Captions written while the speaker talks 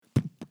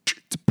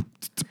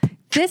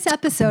This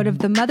episode of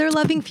the Mother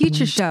Loving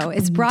Future Show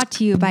is brought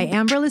to you by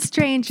Amber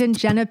Lestrange and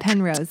Jenna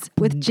Penrose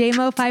with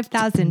JMO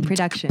 5000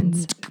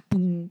 Productions.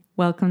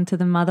 Welcome to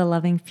the Mother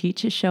Loving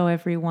Future Show,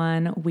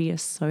 everyone. We are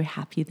so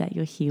happy that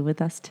you're here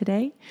with us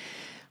today.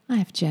 I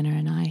have Jenna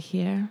and I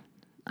here.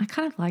 I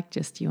kind of like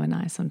just you and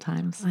I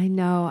sometimes. I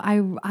know.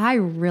 I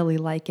really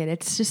like it.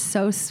 It's just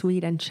so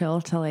sweet and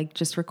chill to like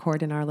just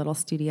record in our little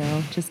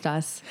studio, just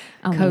us,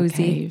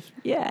 cozy.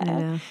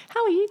 Yeah.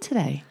 How are you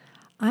today?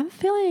 I'm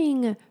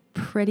feeling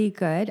pretty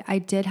good. I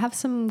did have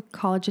some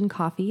collagen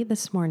coffee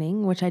this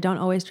morning, which I don't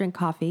always drink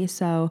coffee.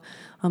 So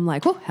I'm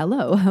like, oh,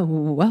 hello.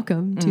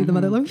 Welcome to the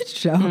Mother Loving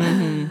Future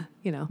Show.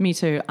 You know. Me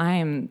too. I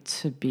am,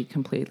 to be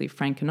completely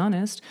frank and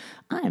honest,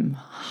 I'm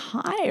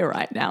high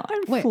right now.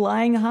 I'm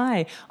flying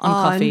high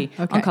on coffee.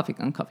 Okay.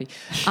 On coffee.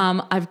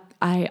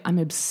 I'm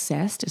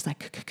obsessed. It's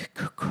like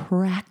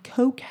crack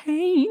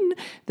cocaine.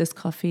 There's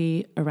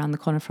coffee around the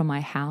corner from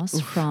my house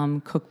from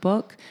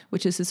Cookbook,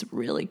 which is this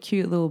really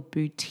cute little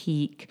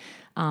boutique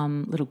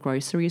little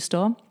grocery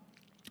store.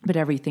 But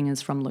everything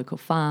is from local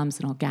farms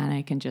and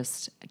organic and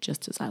just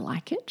as I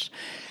like it.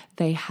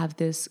 They have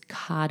this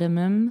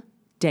cardamom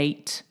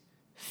date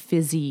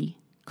fizzy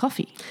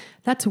coffee.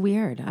 That's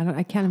weird.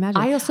 I can't imagine.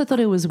 I also thought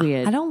it was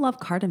weird. I don't love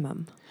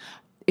cardamom.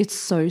 It's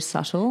so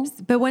subtle.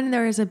 But when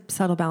there is a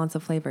subtle balance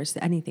of flavors,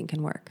 anything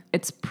can work.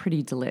 It's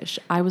pretty delish.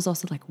 I was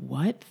also like,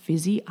 what?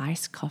 Fizzy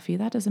iced coffee?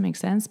 That doesn't make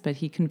sense. But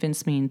he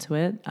convinced me into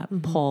it.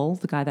 Paul,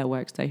 the guy that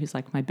works there, who's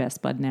like my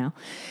best bud now.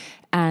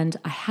 And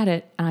I had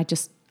it and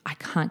I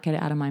can't get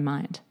it out of my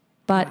mind.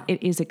 But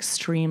it is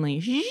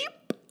extremely,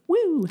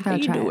 woo, how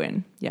you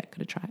doing? Yeah,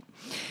 gotta try it.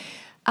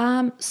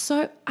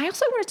 So I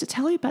also wanted to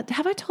tell you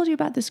have I told you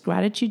about this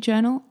gratitude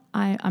journal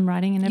I'm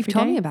writing in every day? You've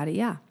told me about it,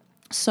 yeah.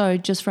 So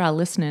just for our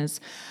listeners,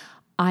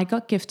 I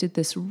got gifted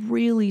this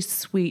really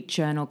sweet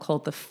journal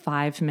called the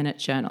 5-Minute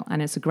Journal,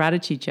 and it's a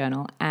gratitude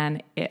journal,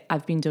 and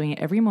I've been doing it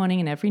every morning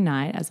and every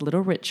night as a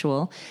little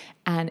ritual.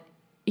 And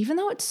even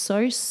though it's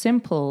so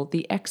simple,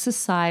 the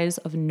exercise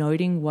of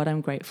noting what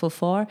I'm grateful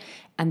for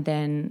and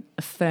then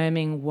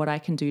affirming what I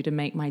can do to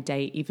make my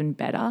day even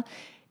better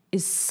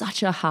is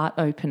such a heart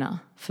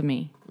opener for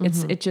me.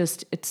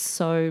 It's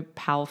so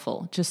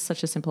powerful, just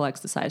such a simple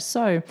exercise.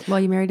 So, well,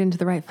 you married into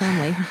the right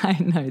family. I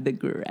know, the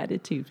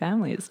gratitude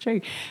family. It's true.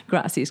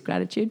 Gracias,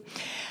 gratitude.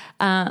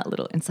 A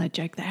little inside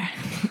joke there.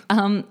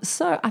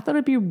 So I thought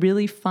it'd be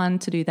really fun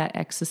to do that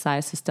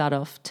exercise to start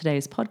off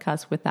today's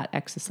podcast with that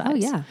exercise. Oh,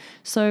 yeah.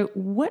 So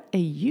what are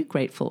you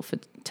grateful for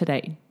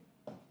today?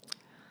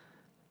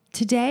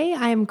 Today,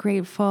 I am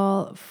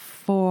grateful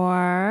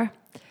for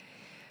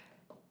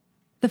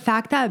the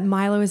fact that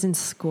Milo is in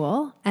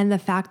school and the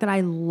fact that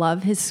I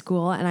love his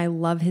school and I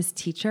love his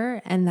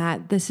teacher and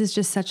that this is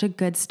just such a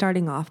good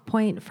starting off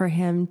point for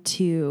him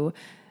to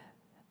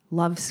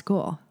love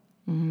school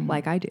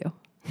like I do.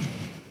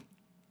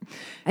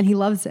 And he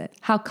loves it.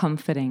 How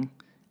comforting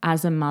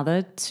as a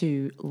mother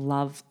to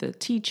love the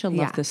teacher,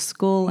 love the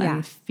school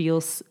and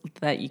feel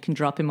that you can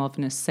drop him off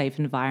in a safe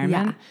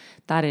environment. Yeah.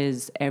 That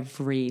is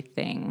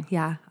everything.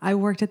 Yeah. I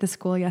worked at the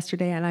school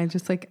yesterday and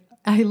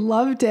I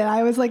loved it.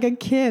 I was like a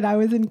kid. I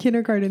was in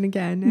kindergarten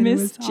again.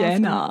 Miss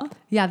Jenna. Awesome.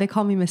 Yeah, they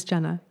call me Miss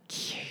Jenna.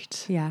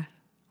 Cute. Yeah.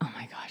 Oh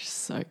my gosh,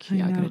 so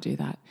cute. I got to do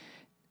that.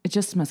 It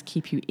just must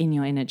keep you in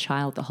your inner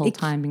child the whole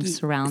time, being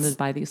surrounded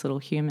by these little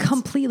humans.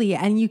 Completely.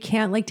 And you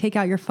can't like take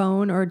out your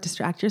phone or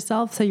distract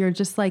yourself. So you're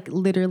just like,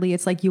 literally,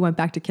 it's like you went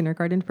back to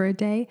kindergarten for a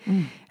day.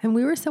 And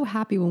we were so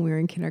happy when we were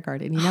in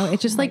kindergarten. You know, it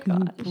just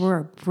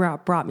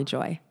brought me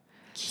joy.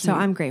 Cute. So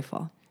I'm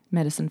grateful.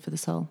 Medicine for the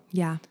soul.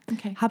 Yeah.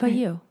 Okay. How about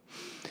you?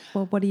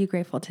 Well, what are you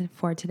grateful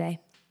for today?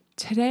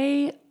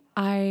 Today,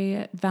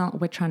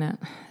 we're trying to,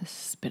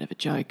 this is a bit of a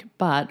joke,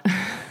 but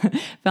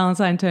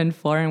Valentine turned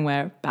 4 and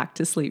we're back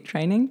to sleep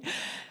training.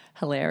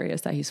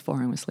 Hilarious that he's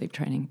 4 and we're sleep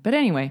training. But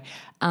anyway,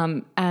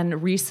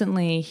 and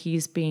recently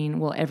he's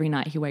been, every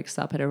night he wakes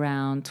up at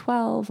around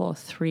 12 or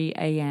 3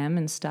 a.m.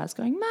 and starts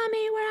going,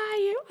 Mommy, where are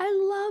you? I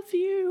love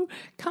you.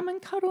 Come and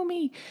cuddle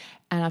me.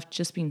 And I've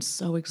just been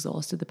so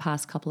exhausted the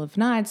past couple of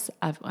nights.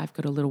 I've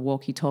got a little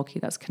walkie-talkie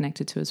that's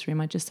connected to his room.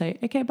 I just say,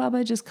 okay,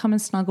 Bubba, just come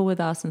and snuggle with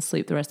us and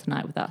sleep the rest of the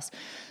night with us.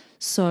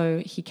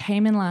 So he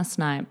came in last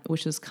night,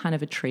 which was kind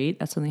of a treat.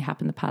 That's only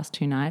happened the past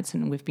 2 nights,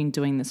 and we've been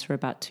doing this for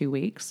about 2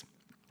 weeks.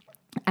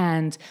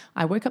 And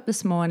I woke up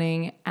this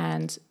morning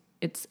and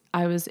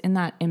I was in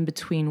that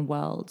in-between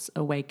worlds,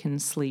 awaken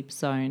sleep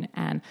zone,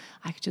 and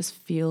I could just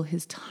feel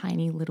his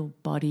tiny little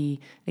body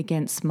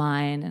against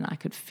mine, and I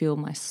could feel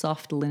my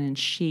soft linen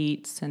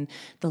sheets and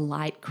the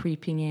light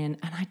creeping in,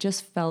 and I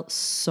just felt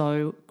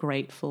so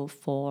grateful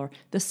for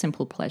the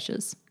simple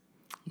pleasures.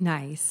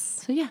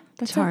 Nice. So yeah,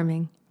 that's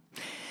charming.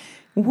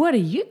 What are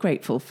you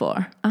grateful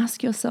for?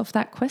 Ask yourself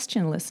that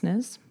question,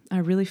 listeners. I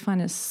really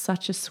find it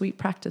such a sweet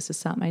practice to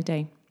start my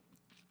day.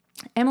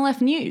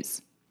 MLF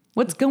News.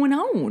 What's going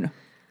on?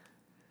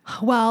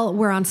 Well,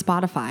 we're on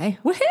Spotify,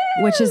 Woohoo!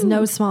 which is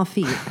no small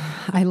feat.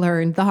 I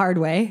learned the hard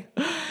way.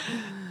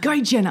 Go,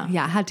 Jenna.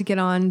 Yeah, I had to get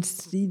on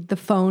the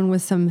phone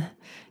with some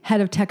head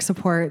of tech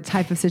support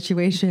type of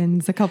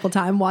situations a couple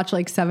times, watch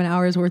like 7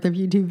 hours worth of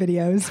YouTube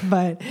videos,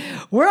 but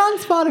we're on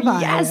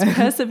Spotify. Yes,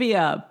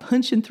 persevere,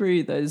 punching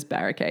through those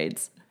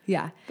barricades.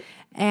 Yeah.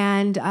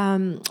 And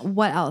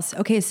what else?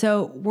 Okay,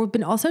 so we've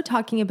been also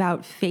talking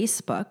about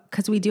Facebook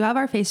because we do have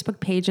our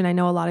Facebook page, and I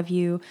know a lot of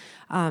you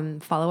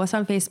follow us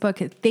on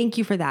Facebook. Thank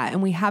you for that.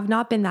 And we have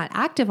not been that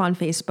active on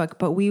Facebook,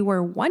 but we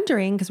were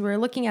wondering because we were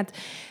looking at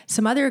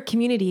some other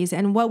communities,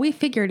 and what we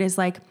figured is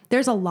like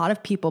there's a lot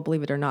of people,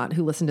 believe it or not,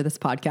 who listen to this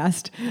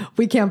podcast.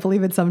 We can't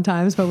believe it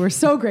sometimes, but we're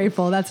so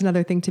grateful. That's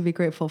another thing to be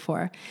grateful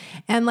for.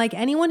 And like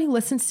anyone who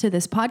listens to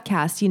this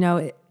podcast, you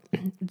know,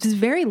 just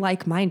very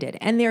like-minded,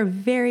 and they're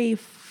very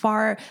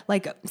far,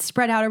 like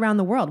spread out around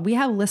the world. We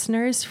have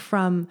listeners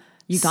from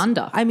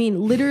Uganda. I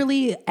mean,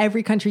 literally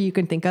every country you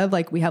can think of,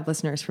 like we have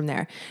listeners from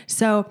there.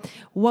 So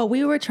what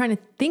we were trying to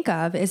think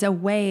of is a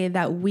way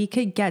that we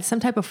could get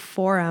some type of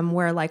forum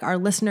where like our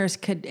listeners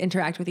could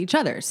interact with each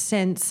other,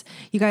 since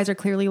you guys are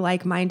clearly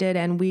like-minded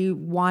and we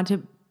want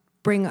to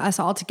bring us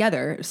all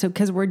together. So,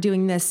 because we're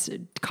doing this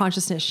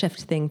consciousness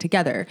shift thing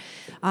together.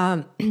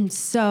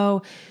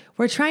 So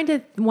we're trying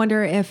to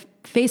wonder if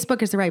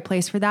Facebook is the right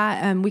place for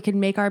that. We could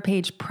make our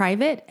page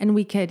private, and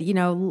we could, you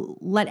know,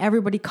 let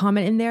everybody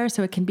comment in there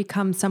so it can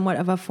become somewhat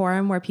of a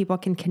forum where people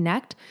can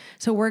connect.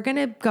 So we're going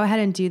to go ahead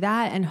and do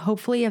that. And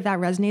hopefully if that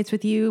resonates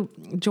with you,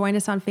 join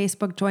us on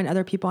Facebook, join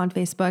other people on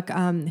Facebook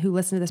who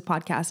listen to this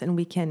podcast, and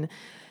we can,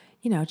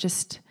 you know,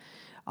 just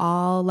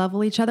all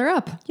level each other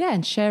up. Yeah,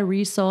 and share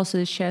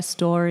resources, share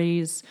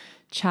stories,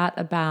 chat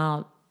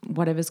about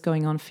whatever's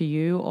going on for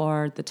you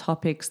or the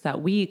topics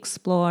that we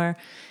explore.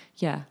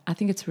 Yeah, I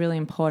think it's really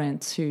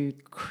important to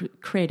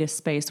create a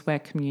space where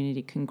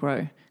community can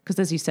grow. Because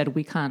as you said,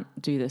 we can't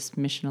do this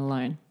mission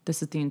alone.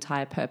 This is the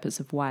entire purpose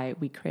of why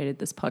we created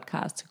this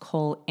podcast, to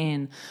call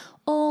in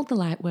all the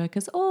light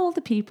workers, all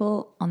the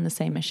people on the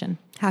same mission.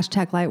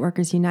 Hashtag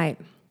Lightworkers Unite.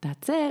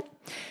 That's it.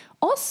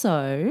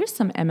 Also,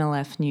 some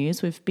MLF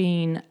news. We've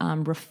been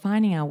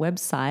refining our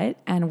website,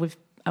 and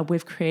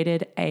we've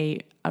created a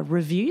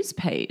reviews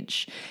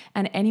page.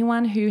 And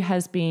anyone who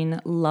has been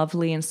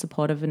lovely and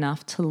supportive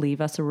enough to leave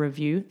us a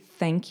review,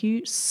 thank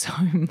you so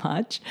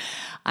much.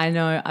 I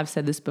know I've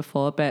said this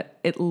before, but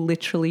it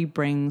literally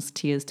brings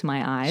tears to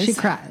my eyes. She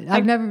cried. I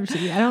don't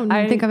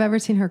think I've ever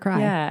seen her cry.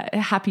 Yeah,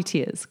 happy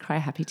tears, cry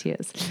happy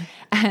tears.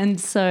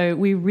 And so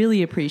we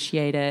really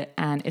appreciate it.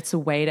 And it's a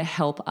way to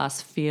help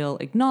us feel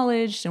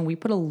acknowledged. And we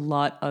put a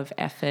lot of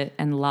effort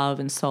and love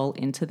and soul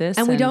into this.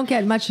 And we don't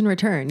get much in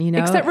return, you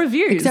know? Except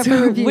reviews.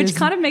 Which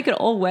kind of make it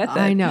all worth it.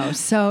 I know.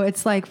 So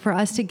it's like for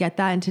us to get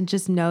that and to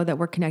just know that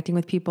we're connecting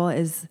with people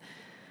is,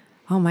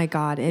 oh my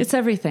God. It's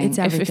everything. It's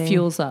everything. It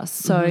fuels us.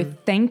 So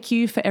thank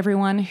you for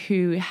everyone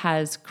who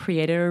has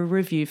created a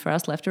review for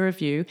us, left a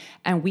review,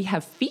 and we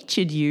have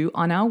featured you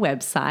on our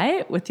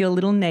website with your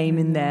little name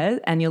in there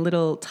and your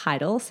little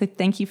title. So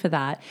thank you for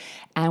that.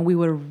 And we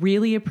would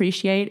really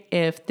appreciate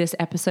if this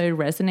episode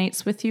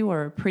resonates with you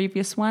or a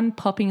previous one,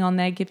 popping on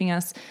there, giving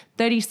us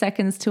 30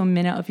 seconds to a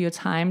minute of your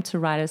time to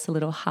write us a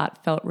little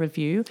heartfelt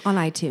review. On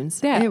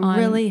iTunes. Yeah, it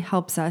really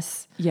helps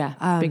us.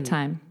 Yeah, big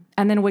time.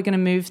 And then we're going to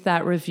move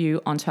that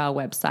review onto our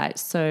website.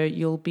 So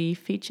you'll be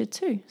featured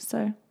too.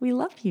 So we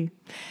love you.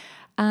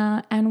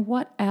 And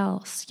what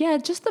else? Yeah,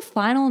 just the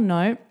final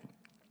note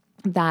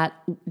that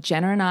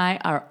Jenna and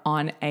I are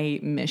on a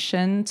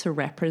mission to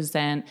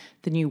represent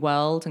the new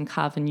world and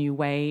carve a new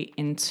way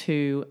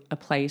into a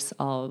place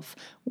of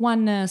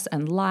oneness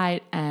and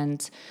light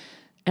and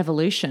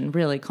evolution,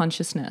 really,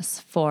 consciousness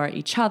for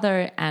each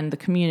other and the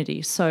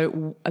community.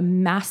 So a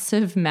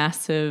massive,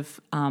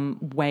 massive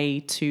way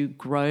to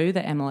grow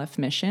the MLF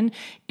mission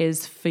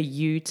is for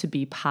you to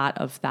be part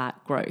of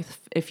that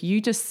growth. If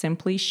you just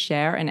simply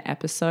share an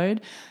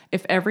episode,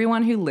 if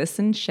everyone who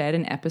listened shared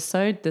an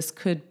episode, this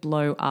could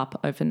blow up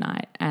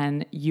overnight,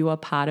 and you are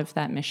part of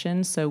that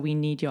mission. So we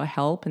need your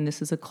help. And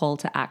this is a call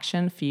to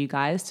action for you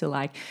guys to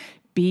like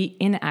be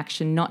in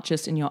action, not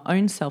just in your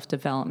own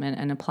self-development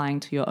and applying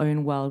to your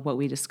own world what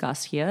we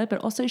discuss here, but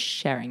also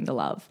sharing the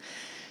love.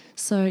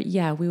 So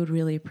yeah, we would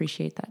really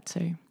appreciate that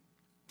too.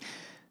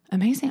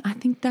 Amazing. I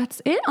think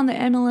that's it on the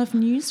MLF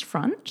news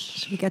front.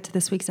 Should we get to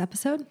this week's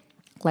episode?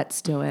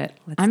 Let's do it.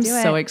 I'm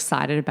so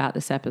excited about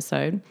this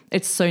episode.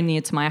 It's so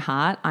near to my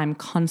heart. I'm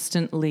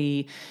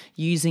constantly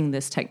using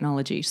this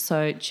technology.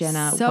 So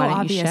Jenna, so why don't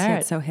obvious you share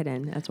yet it? so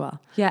hidden as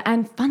well. Yeah,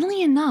 and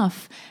funnily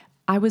enough,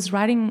 I was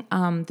writing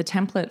the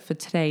template for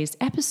today's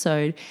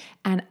episode,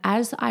 and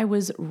as I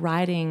was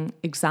writing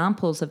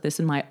examples of this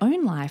in my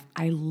own life,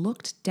 I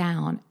looked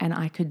down and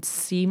I could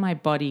see my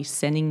body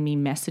sending me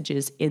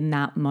messages in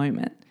that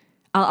moment.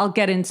 I'll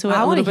get into it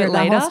a little bit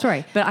later, whole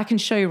story. But I can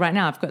show you right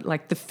now. I've got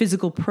like the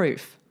physical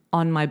proof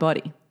on my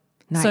body.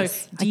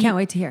 Nice. So I can't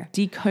wait to hear.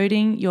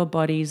 Decoding your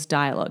body's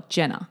dialogue.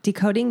 Jenna.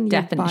 Decoding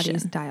your Definition.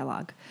 body's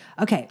dialogue.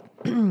 Okay.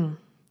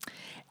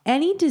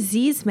 Any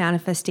disease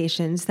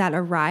manifestations that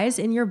arise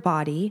in your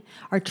body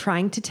are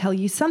trying to tell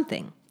you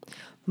something.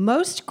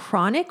 Most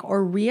chronic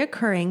or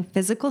reoccurring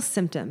physical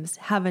symptoms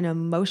have an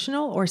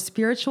emotional or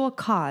spiritual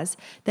cause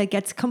that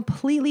gets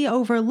completely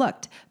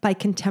overlooked by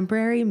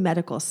contemporary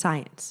medical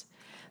science.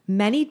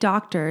 Many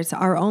doctors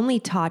are only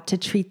taught to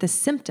treat the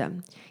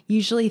symptom,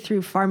 usually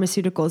through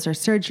pharmaceuticals or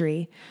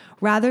surgery,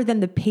 rather than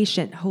the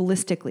patient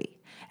holistically,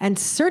 and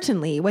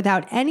certainly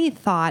without any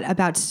thought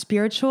about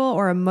spiritual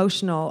or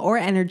emotional or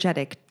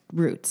energetic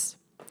roots.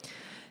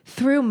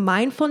 Through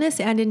mindfulness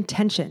and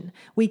intention,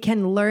 we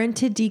can learn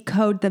to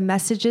decode the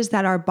messages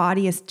that our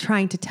body is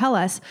trying to tell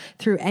us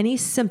through any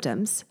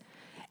symptoms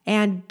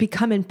and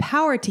become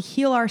empowered to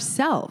heal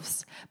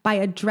ourselves by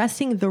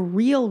addressing the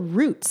real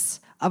roots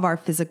of our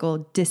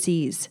physical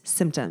disease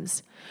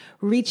symptoms,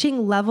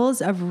 reaching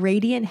levels of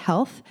radiant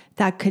health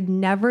that could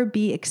never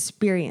be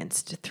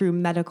experienced through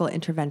medical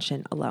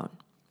intervention alone.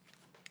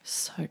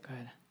 So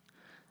good.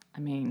 I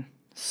mean,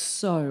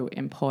 so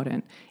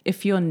important.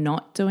 If you're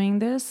not doing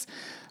this,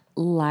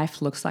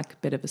 life looks like a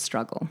bit of a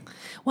struggle.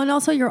 Well, and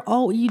also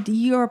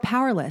you're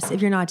powerless if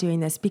you're not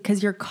doing this,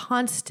 because you're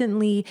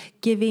constantly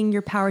giving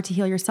your power to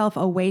heal yourself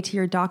away to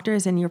your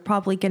doctors, and you're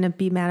probably going to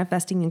be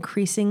manifesting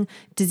increasing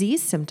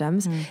disease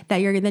symptoms that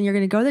you're going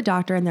to go to the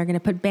doctor and they're going to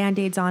put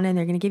Band-Aids on and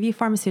they're going to give you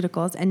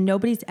pharmaceuticals, and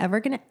nobody's ever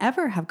going to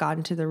ever have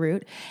gotten to the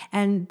root.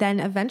 And then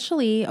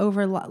eventually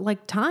over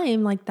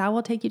time, that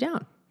will take you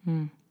down.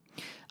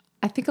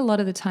 I think a lot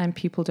of the time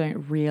people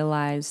don't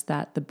realize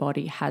that the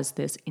body has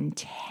this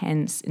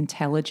intense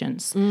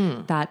intelligence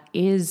that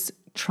is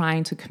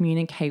trying to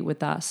communicate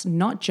with us,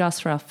 not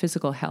just for our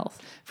physical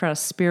health, for our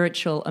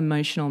spiritual,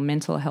 emotional,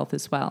 mental health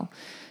as well.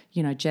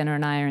 You know, Jenna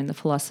and I are in the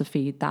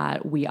philosophy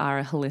that we are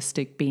a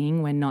holistic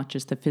being. We're not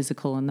just the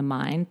physical and the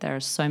mind. There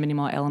are so many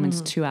more elements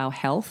to our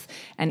health,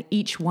 and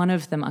each one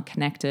of them are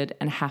connected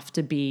and have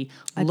to be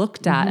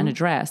looked at and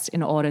addressed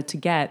in order to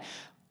get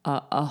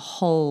a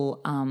whole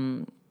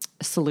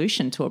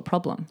solution to a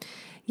problem.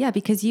 Yeah,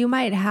 because you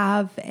might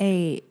have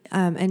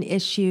an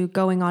issue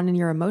going on in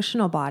your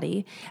emotional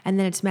body, and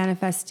then it's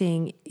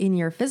manifesting in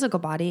your physical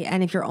body.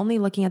 And if you're only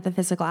looking at the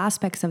physical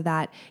aspects of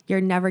that,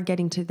 you're never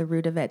getting to the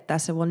root of it.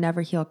 Thus, it will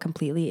never heal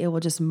completely. It will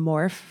just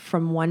morph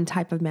from one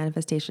type of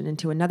manifestation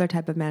into another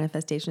type of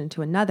manifestation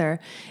into another,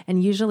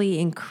 and usually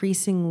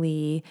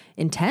increasingly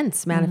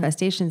intense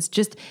manifestations,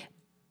 just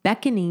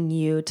beckoning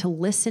you to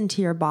listen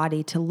to your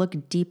body, to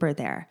look deeper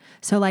there.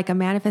 So like a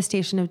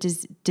manifestation of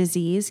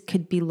disease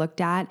could be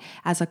looked at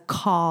as a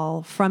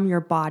call from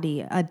your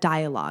body, a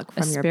dialogue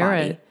from your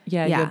body.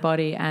 Yeah, your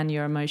body and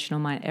your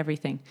emotional mind,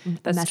 everything.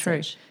 That's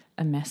true.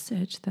 A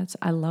message.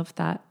 I love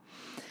that.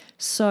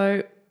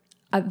 So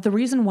the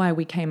reason why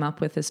we came up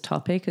with this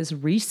topic is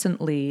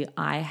recently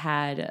I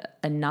had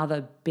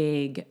another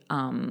big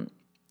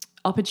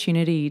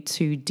opportunity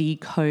to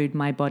decode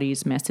my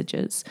body's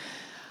messages.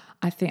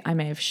 I think I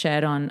may have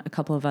shared on a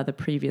couple of other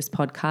previous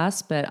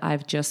podcasts, but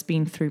I've just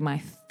been through my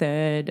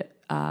third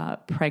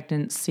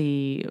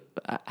pregnancy.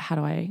 How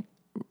do I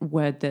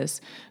word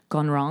this?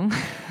 Gone wrong.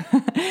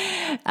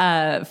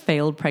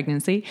 Failed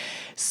pregnancy.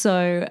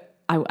 So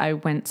I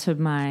went to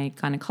my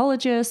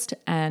gynecologist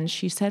and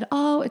she said,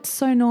 "Oh, it's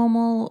so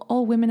normal.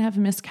 All women have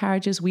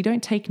miscarriages. We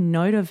don't take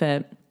note of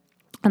it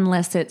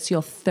unless it's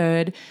your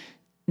third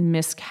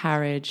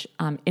miscarriage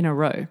in a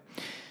row."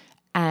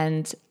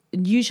 And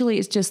usually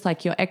it's just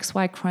like your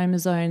XY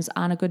chromosomes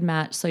aren't a good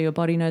match, so your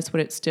body knows what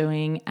it's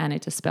doing and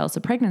it dispels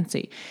the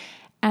pregnancy.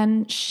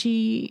 And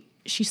she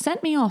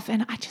sent me off,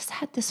 and I just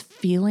had this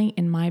feeling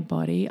in my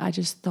body. I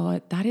just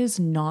thought, that is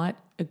not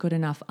a good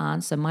enough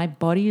answer. My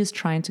body is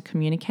trying to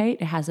communicate.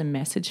 It has a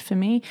message for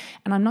me,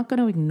 and I'm not going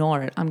to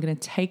ignore it. I'm going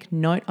to take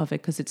note of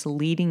it because it's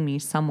leading me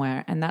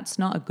somewhere, and that's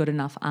not a good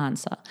enough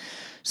answer.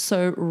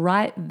 So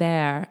right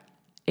there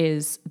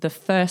is the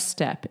first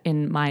step,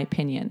 in my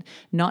opinion,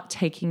 not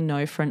taking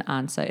no for an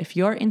answer. If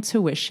your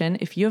intuition,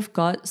 if you've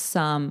got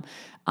some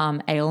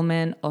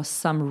ailment or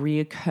some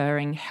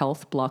reoccurring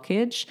health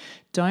blockage,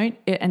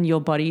 and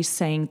your body's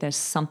saying there's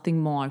something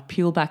more,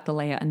 peel back the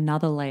layer,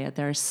 another layer,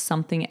 there is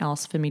something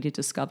else for me to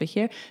discover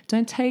here.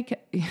 Don't take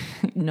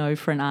no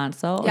for an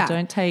answer, or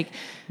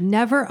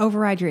never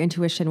override your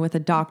intuition with a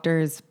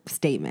doctor's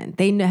statement.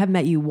 They have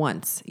met you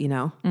once, you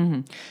know?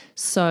 Mm-hmm.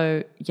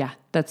 So yeah,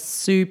 that's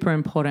super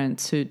important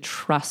to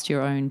trust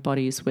your own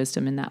body's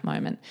wisdom in that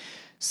moment.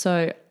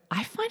 So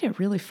I find it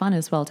really fun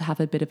as well to have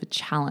a bit of a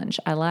challenge.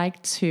 I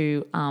like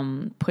to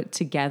put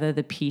together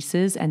the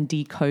pieces and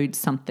decode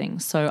something.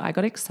 So I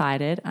got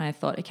excited and I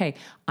thought, okay,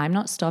 I'm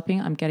not stopping.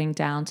 I'm getting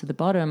down to the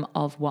bottom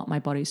of what my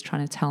body's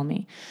trying to tell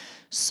me.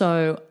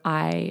 So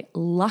I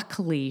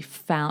luckily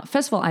found,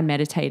 first of all, I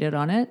meditated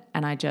on it,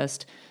 and I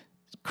just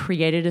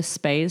created a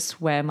space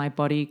where my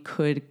body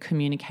could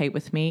communicate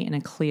with me in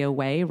a clear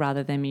way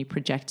rather than me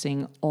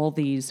projecting all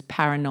these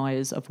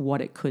paranoias of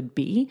what it could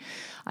be.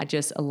 I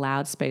just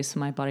allowed space for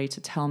my body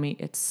to tell me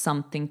it's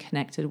something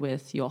connected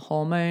with your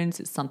hormones,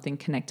 it's something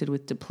connected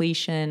with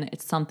depletion,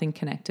 it's something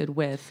connected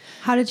with...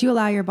 How did you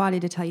allow your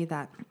body to tell you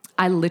that?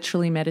 I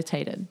literally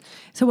meditated.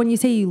 So when you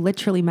say you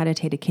literally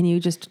meditated, can you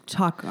just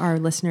talk our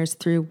listeners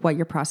through what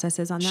your process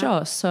is on that?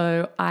 Sure.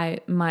 So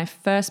my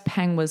first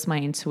pang was my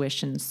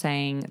intuition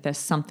saying there's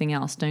something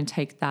else. Don't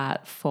take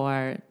that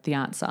for the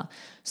answer.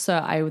 So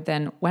I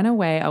then went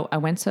away. I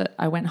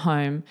went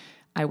home.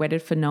 I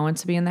waited for no one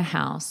to be in the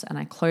house, and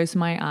I closed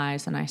my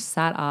eyes and I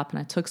sat up and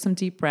I took some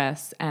deep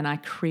breaths and I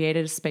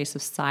created a space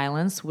of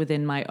silence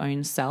within my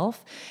own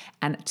self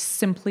and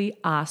simply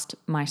asked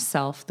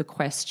myself the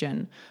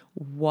question,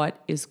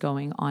 what is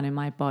going on in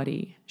my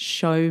body?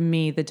 Show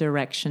me the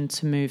direction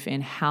to move in.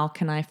 How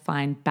can I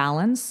find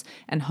balance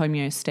and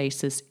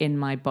homeostasis in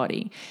my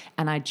body?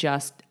 And I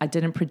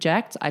didn't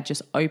project. I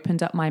just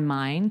opened up my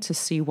mind to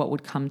see what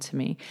would come to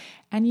me.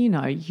 And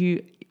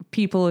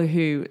people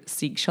who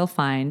seek shall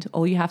find.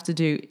 All you have to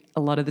do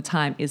a lot of the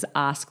time is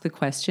ask the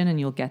question and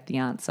you'll get the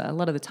answer. A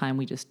lot of the time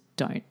we just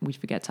don't. We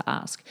forget to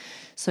ask.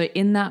 So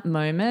in that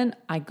moment,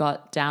 I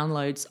got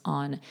downloads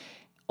on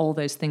all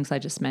those things I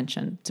just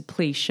mentioned,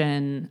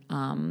 depletion,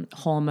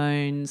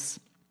 hormones.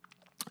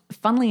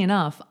 Funnily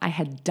enough, I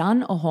had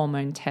done a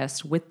hormone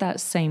test with that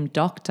same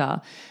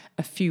doctor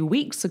a few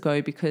weeks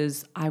ago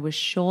because I was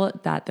sure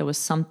that there was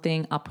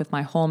something up with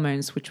my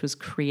hormones which was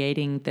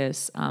creating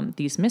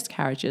these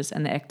miscarriages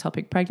and the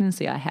ectopic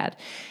pregnancy I had.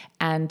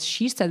 And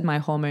she said my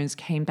hormones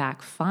came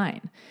back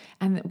fine.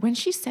 And when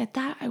she said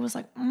that, I was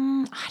like,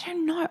 I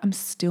don't know. I'm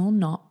still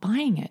not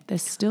buying it.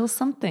 There's still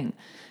something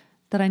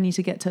that I need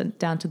to get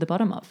down to the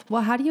bottom of.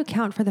 Well, how do you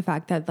account for the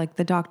fact that like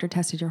the doctor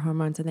tested your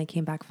hormones and they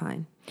came back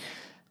fine?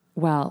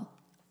 Well,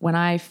 when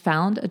I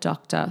found a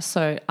doctor,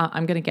 so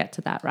I'm going to get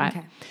to that, right?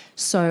 Okay.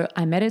 So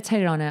I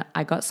meditated on it.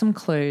 I got some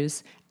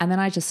clues, and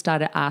then I just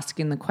started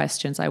asking the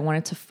questions. I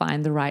wanted to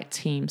find the right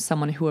team,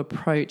 someone who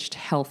approached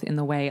health in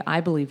the way I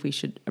believe we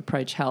should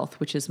approach health,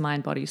 which is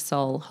mind, body,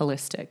 soul,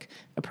 holistic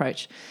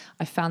approach.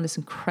 I found this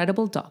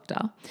incredible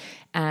doctor,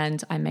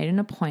 and I made an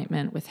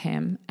appointment with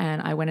him,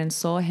 and I went and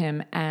saw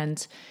him,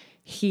 and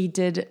he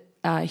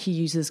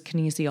uses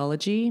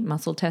kinesiology,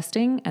 muscle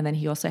testing, and then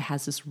he also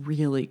has this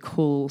really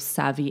cool,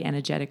 savvy,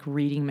 energetic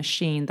reading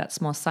machine that's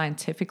more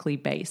scientifically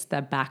based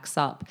that backs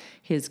up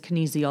his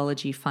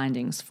kinesiology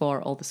findings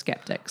for all the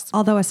skeptics.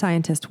 Although a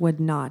scientist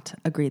would not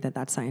agree that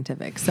that's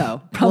scientific,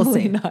 so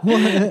Probably we'll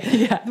not.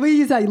 Yeah. We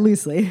use that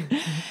loosely.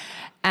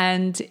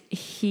 And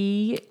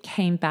he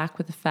came back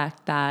with the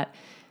fact that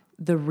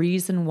the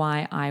reason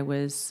why I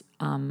was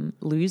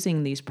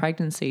losing these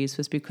pregnancies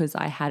was because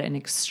I had an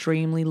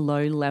extremely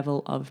low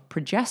level of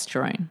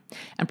progesterone.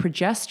 And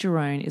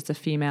progesterone is a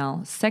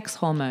female sex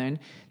hormone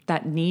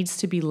that needs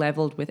to be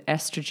leveled with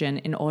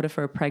estrogen in order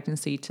for a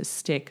pregnancy to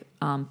stick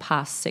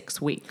past 6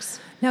 weeks.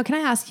 Now, can I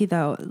ask you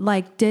though,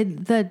 like,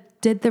 did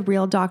the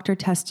real doctor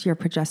test your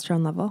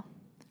progesterone level?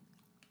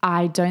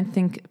 I don't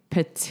think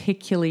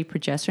particularly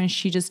progesterone.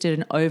 She just did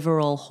an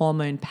overall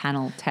hormone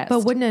panel test.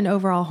 But wouldn't an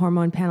overall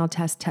hormone panel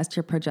test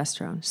your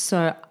progesterone?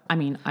 So, I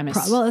mean,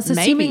 well, it's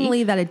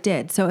assumingly that it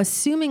did. So,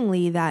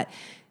 assumingly that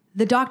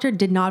the doctor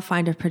did not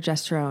find a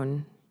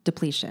progesterone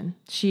depletion.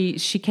 She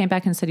came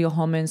back and said your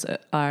hormones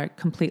are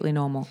completely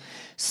normal.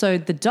 So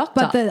the doctor,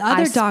 but the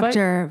other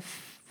doctor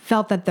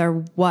felt that there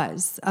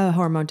was a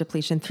hormone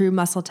depletion through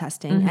muscle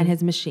testing and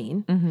his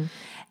machine. Mm-hmm.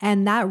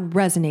 And that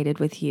resonated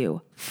with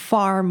you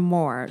far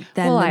more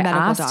than the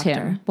medical doctor.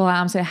 Him,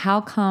 I'm saying,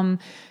 how come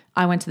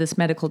I went to this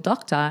medical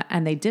doctor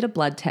and they did a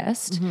blood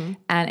test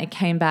and it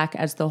came back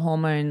as the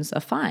hormones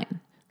are fine?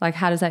 Like,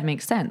 how does that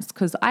make sense?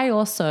 Because I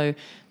also,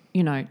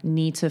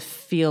 need to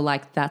feel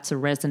like that's a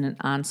resonant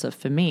answer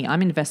for me.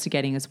 I'm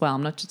investigating as well.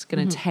 I'm not just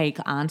going to take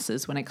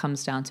answers when it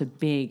comes down to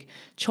big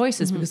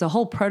choices because the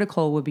whole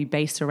protocol will be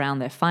based around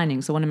their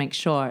findings. I want to make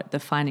sure the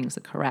findings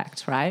are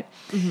correct, right?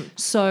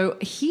 So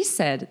he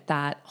said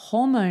that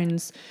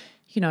hormones,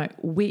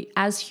 we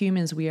as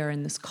humans, we are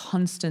in this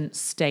constant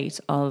state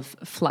of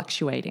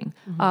fluctuating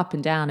up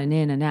and down and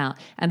in and out.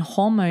 And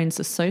hormones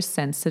are so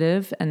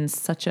sensitive and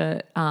such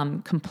a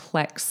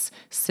complex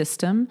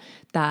system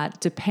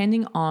that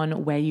depending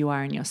on where you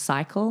are in your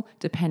cycle,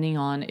 depending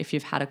on if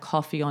you've had a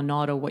coffee or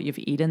not or what you've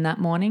eaten that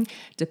morning,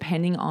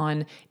 depending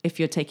on if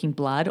you're taking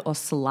blood or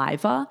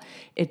saliva,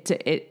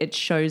 it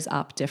shows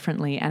up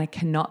differently. And it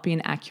cannot be an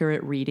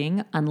accurate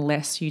reading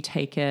unless you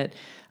take it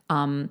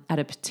at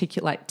a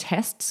particular, like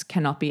tests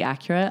cannot be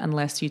accurate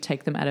unless you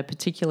take them at a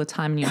particular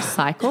time in your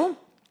cycle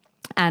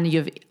and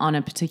you're on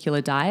a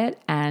particular diet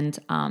and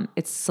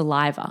it's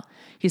saliva.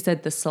 He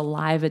said the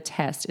saliva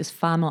test is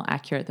far more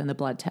accurate than the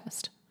blood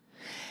test.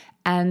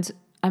 And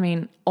I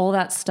mean, all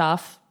that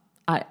stuff,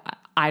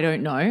 I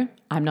don't know.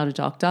 I'm not a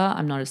doctor.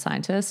 I'm not a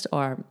scientist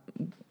or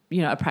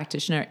a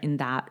practitioner in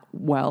that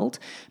world.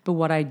 But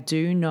what I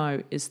do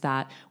know is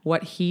that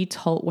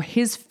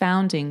his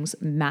foundings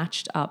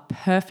matched up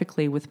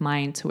perfectly with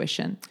my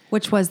intuition.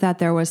 Which was that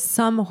there was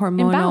some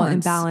hormonal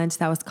imbalance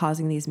that was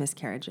causing these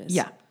miscarriages.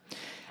 Yeah.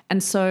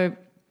 And so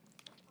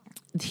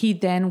he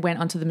then went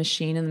onto the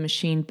machine and the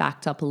machine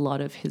backed up a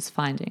lot of his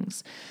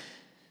findings.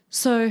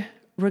 So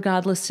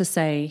regardless to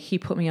say, he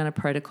put me on a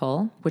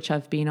protocol, which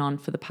I've been on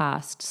for the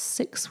past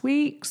 6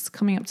 weeks,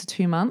 coming up to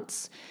 2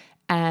 months.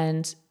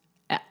 And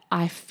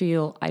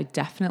I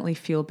definitely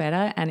feel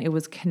better, and it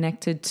was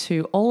connected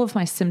to all of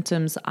my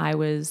symptoms I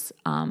was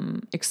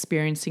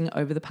experiencing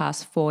over the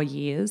past 4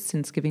 years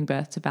since giving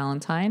birth to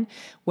Valentine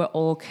were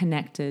all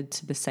connected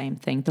to the same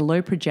thing. The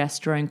low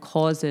progesterone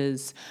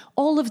causes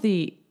all of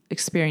the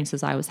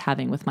experiences I was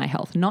having with my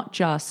health, not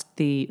just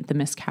the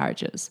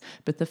miscarriages,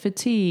 but the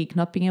fatigue,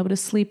 not being able to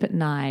sleep at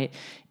night.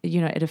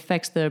 It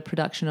affects the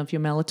production of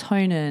your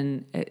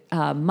melatonin,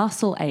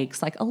 muscle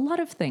aches, like a lot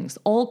of things,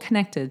 all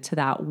connected to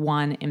that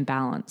one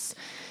imbalance.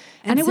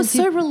 And it was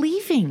so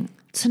relieving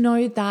to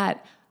know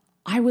that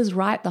I was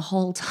right the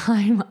whole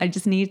time. I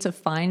just needed to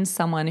find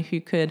someone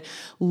who could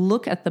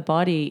look at the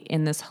body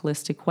in this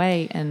holistic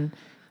way and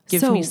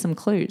give me some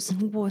clues.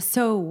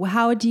 So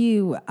how do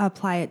you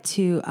apply it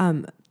to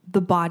the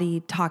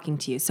body talking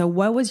to you? So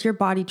what was your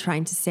body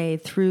trying to say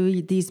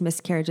through these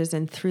miscarriages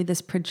and through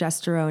this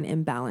progesterone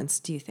imbalance,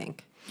 do you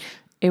think?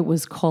 It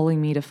was calling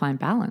me to find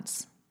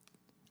balance.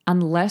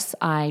 Unless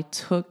I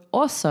took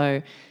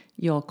also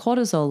your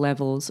cortisol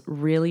levels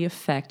really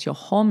affect your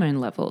hormone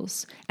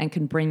levels and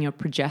can bring your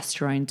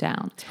progesterone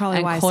down. It's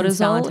probably why since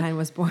Valentine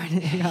was born,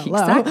 it got low.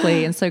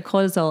 Exactly. And so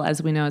cortisol,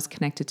 as we know, is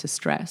connected to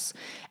stress.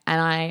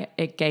 And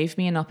it gave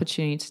me an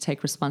opportunity to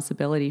take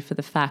responsibility for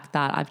the fact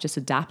that I've just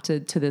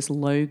adapted to this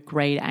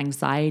low-grade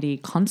anxiety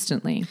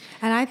constantly.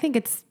 And I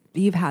think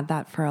you've had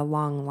that for a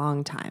long,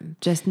 long time.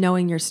 Just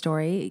knowing your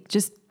story,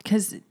 just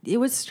because it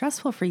was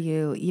stressful for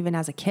you even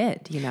as a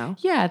kid,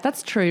 Yeah,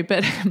 that's true.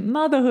 But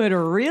motherhood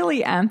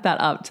really amped that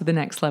up to the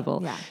next level.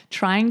 Yeah.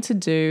 Trying to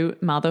do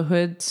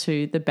motherhood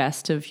to the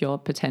best of your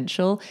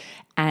potential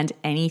and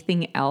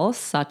anything else,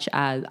 such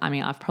as,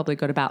 I've probably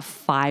got about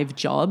 5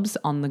 jobs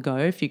on the go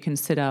if you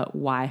consider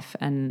wife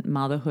and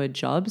motherhood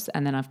jobs.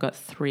 And then I've got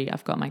 3.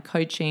 I've got my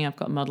coaching, I've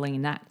got modeling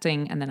and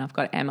acting, and then I've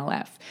got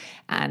MLF.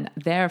 And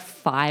there are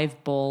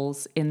 5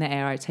 balls in the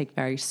air I take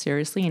very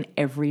seriously. And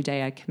every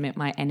day I commit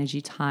my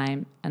energy,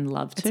 time, and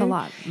love to. It's a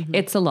lot. Mm-hmm.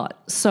 It's a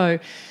lot. So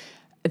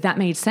that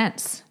made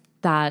sense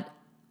that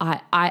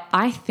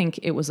I think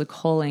it was a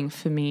calling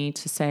for me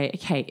to say,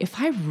 okay, if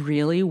I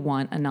really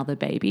want another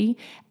baby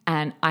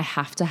and I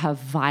have to have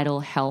vital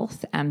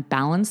health and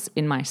balance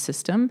in my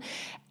system,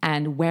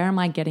 and where am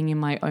I getting in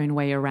my own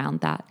way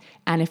around that?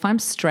 And if I'm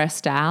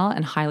stressed out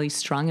and highly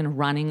strung and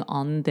running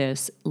on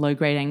this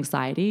low-grade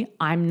anxiety,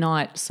 I'm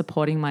not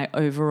supporting my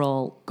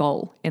overall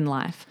goal in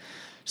life.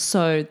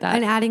 So that,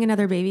 and adding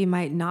another baby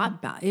might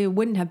not, it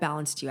wouldn't have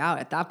balanced you out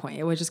at that point.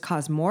 It would just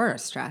cause more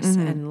stress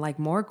and like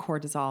more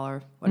cortisol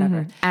or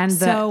whatever. And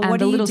the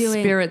little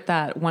spirit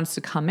that wants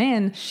to come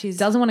in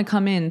doesn't want to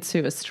come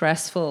into a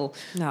stressful,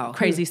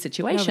 crazy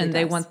situation.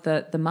 They want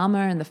the mama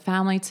and the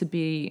family to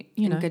be,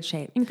 in good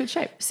shape. In good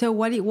shape. So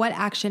what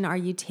action are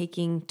you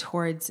taking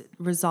towards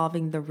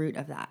resolving the root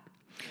of that?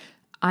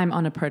 I'm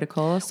on a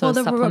protocol, so a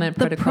supplement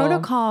protocol. The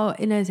protocol,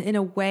 in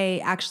a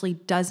way, actually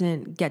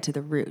doesn't get to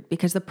the root,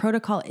 because the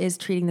protocol is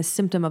treating the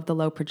symptom of the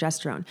low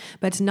progesterone,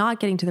 but it's not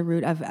getting to the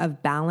root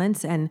of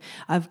balance and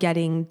of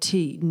getting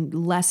to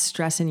less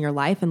stress in your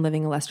life and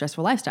living a less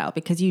stressful lifestyle,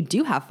 because you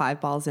do have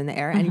 5 balls in the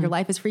air and your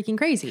life is freaking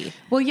crazy.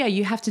 Well, yeah,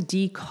 you have to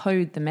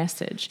decode the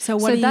message.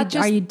 So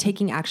are you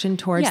taking action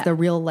towards the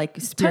real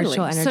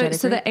spiritual, energetic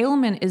So the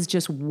ailment is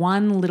just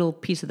one little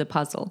piece of the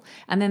puzzle.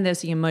 And then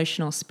there's the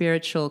emotional,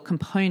 spiritual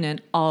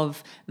component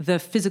of the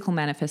physical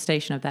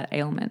manifestation of that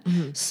ailment.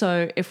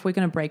 So if we're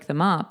going to break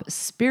them up,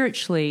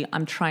 spiritually,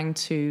 I'm trying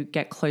to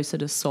get closer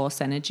to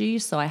source energy.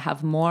 So I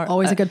have more...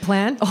 Always a good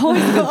plan.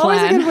 Always a good plan.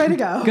 Always a good way to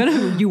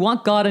go. You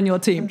want God on your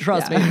team,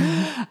 trust me.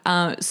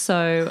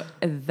 So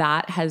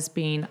that has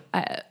been,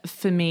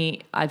 for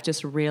me, I've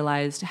just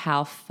realized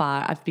how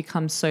far I've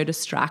become so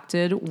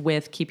distracted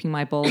with keeping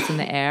my balls in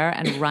the air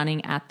and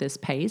running at this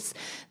pace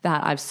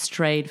that I've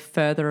strayed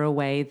further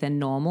away than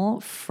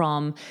normal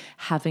from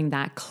having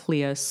that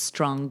clear,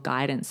 strong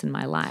guidance in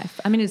my life.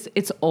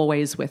 It's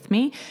always with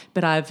me,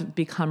 but I've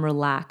become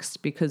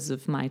relaxed because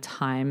of my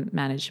time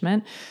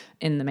management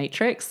in the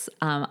matrix.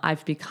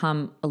 I've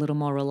become a little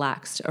more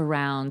relaxed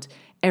around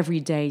every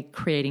day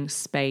creating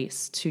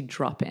space to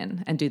drop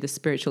in and do the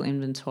spiritual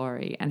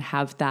inventory and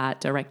have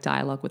that direct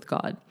dialogue with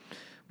God,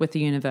 with the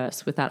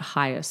universe, with that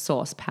higher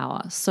source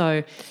power.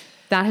 So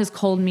that has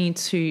called me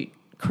to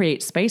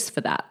create space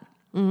for that.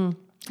 Mm-hmm.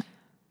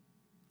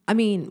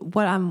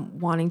 What I'm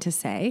wanting to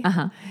say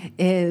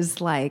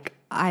is like,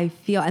 I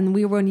feel, and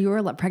when you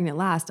were pregnant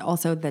last,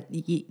 also that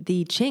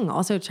the Ching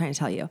also trying to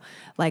tell you,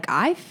 like,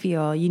 I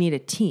feel you need a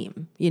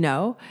team,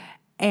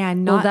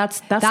 and not,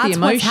 that's the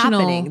emotional, what's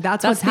happening.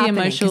 That's what's happening.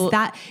 Emotional,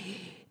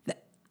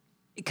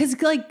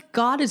 because like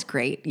God is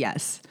great.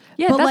 Yes.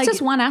 Yeah, but that's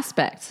just one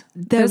aspect.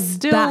 You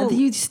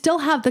still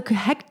have the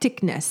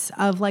hecticness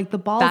of like the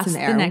balls in the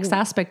air. That's the next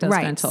aspect I was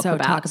going to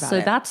talk about. So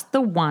it. That's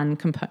the one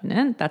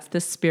component. That's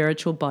the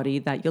spiritual body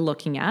that you're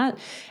looking at.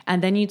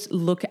 And then you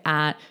look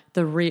at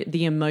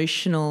the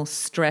emotional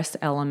stress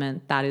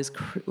element that is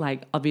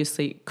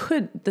obviously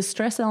the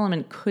stress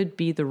element could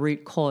be the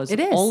root cause of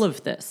all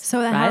of this.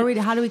 So then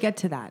how do we get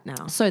to that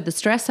now? So the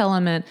stress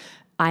element,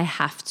 I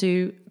have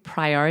to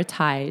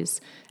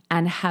prioritize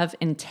and have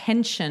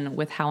intention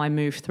with how I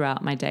move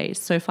throughout my days.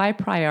 So if I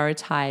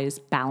prioritize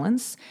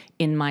balance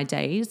in my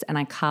days and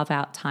I carve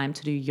out time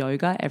to do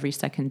yoga every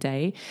second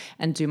day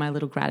and do my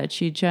little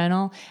gratitude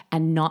journal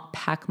and not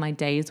pack my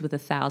days with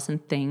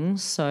 1,000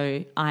 things,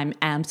 so I'm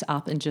amped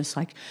up and just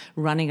like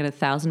running at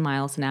 1,000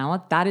 miles an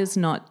hour, that is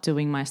not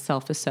doing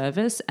myself a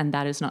service, and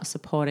that is not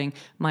supporting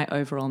my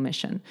overall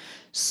mission.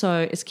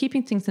 So it's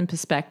keeping things in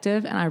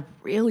perspective. And I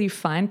really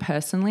find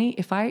personally,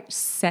 if I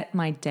set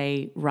my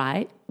day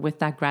right with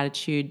that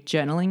gratitude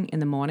journaling in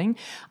the morning,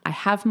 I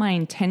have my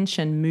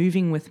intention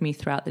moving with me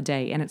throughout the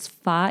day. And it's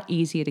far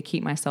easier to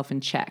keep myself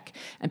in check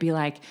and be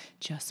like,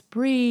 just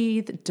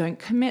breathe. Don't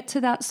commit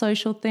to that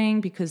social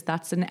thing, because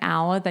that's an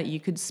hour that you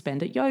could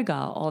spend at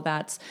yoga, or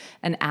that's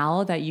an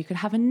hour that you could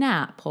have a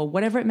nap, or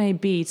whatever it may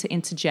be, to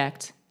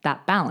interject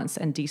that balance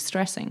and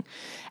de-stressing.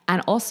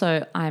 And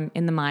also, I'm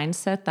in the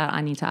mindset that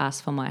I need to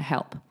ask for my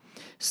help.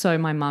 So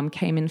my mum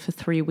came in for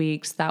 3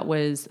 weeks. That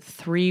was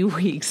 3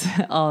 weeks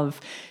of,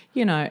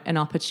 an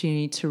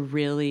opportunity to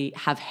really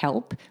have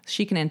help.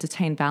 She can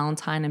entertain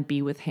Valentine and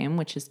be with him,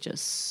 which is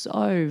just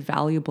so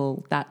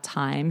valuable, that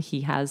time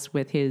he has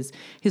with his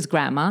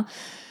grandma.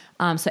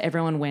 So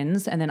everyone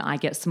wins, and then I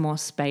get some more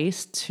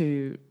space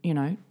to,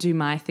 do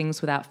my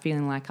things without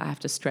feeling like I have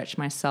to stretch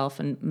myself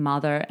and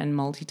mother and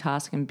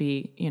multitask and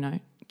be,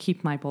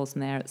 keep my balls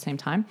in the air at the same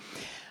time.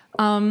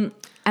 And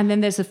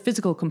then there's a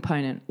physical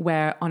component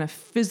where, on a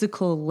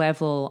physical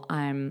level,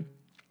 I'm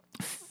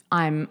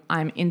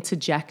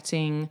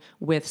interjecting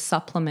with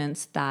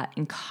supplements that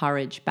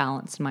encourage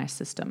balance in my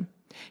system.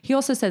 He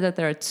also said that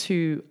there are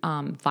 2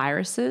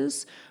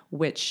 viruses,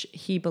 which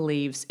he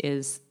believes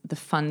is the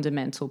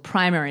fundamental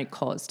primary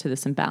cause to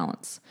this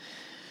imbalance.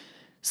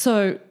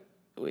 So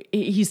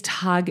he's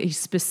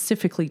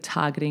specifically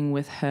targeting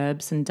with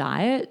herbs and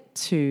diet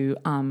to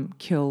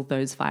kill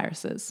those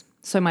viruses.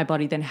 So my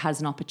body then has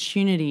an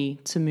opportunity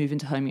to move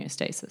into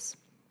homeostasis.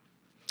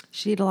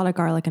 Should eat a lot of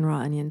garlic and raw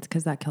onions,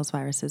 because that kills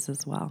viruses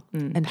as well.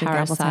 And drink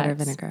apple cider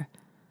vinegar.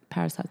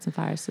 Parasites and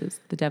viruses,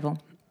 the devil.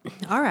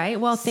 All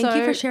right. Well, thank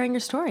you for sharing your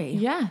story.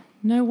 Yeah,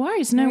 no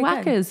worries, no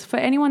whackers. For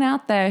anyone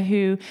out there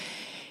who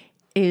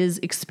is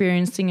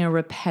experiencing a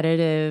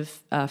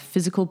repetitive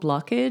physical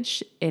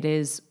blockage, it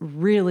is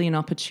really an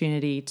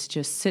opportunity to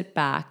just sit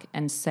back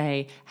and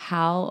say,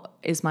 how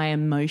is my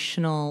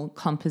emotional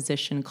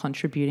composition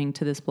contributing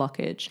to this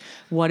blockage?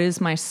 What is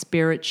my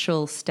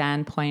spiritual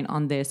standpoint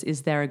on this?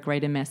 Is there a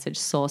greater message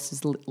source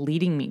is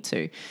leading me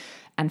to?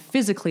 And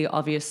physically,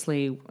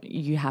 obviously,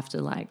 you have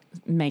to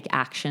make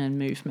action and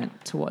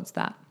movement towards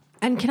that.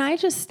 And can I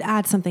just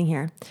add something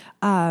here?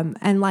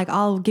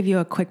 I'll give you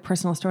a quick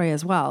personal story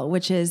as well,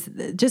 which is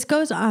just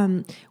goes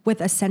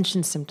with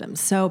ascension symptoms.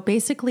 So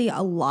basically,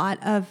 a lot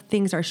of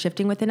things are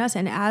shifting within us.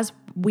 And as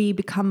we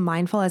become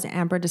mindful, as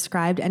Amber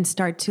described, and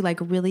start to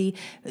really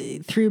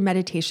through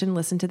meditation,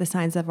 listen to the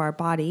signs of our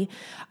body.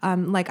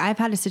 I've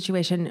had a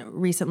situation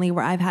recently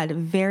where I've had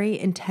very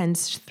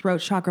intense throat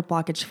chakra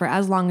blockage for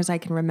as long as I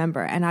can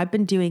remember. And I've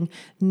been doing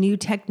new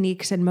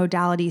techniques and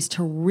modalities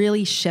to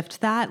really shift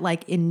that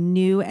in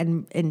new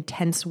and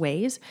intense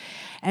ways.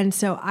 And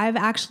so I've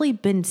actually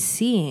been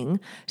seeing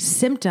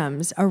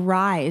symptoms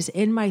arise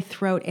in my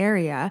throat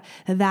area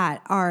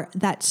that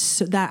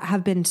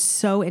have been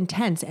so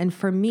intense. And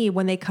for me,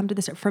 when they come to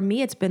this, for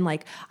me, it's been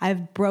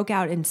I've broke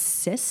out in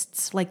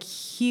cysts,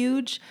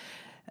 huge.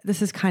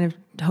 This is kind of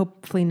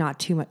hopefully not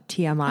too much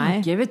TMI.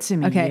 Oh, give it to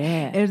me.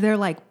 Okay. Yeah.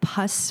 They're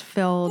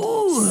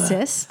pus-filled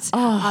cysts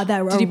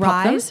that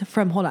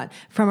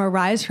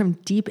arise from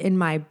deep in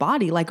my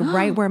body,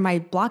 right where my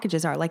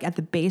blockages are, at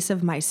the base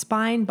of my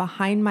spine,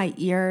 behind my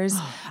ears,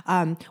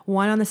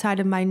 one on the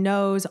side of my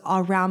nose,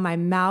 around my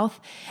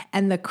mouth.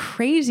 And the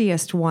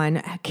craziest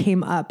one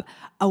came up.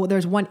 Oh,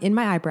 there's one in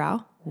my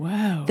eyebrow.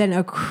 Wow. Then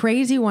a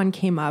crazy one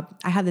came up.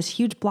 I have this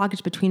huge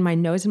blockage between my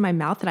nose and my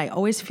mouth that I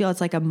always feel it's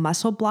like a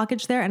muscle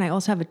blockage there. And I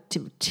also have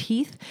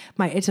teeth.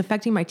 It's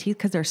affecting my teeth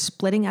because they're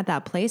splitting at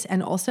that place.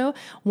 And also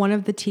one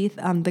of the teeth,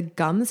 the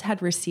gums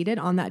had receded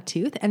on that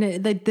tooth.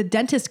 And the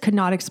dentist could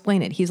not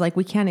explain it. He's like,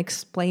 we can't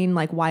explain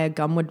why a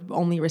gum would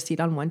only recede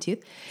on one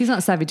tooth. He's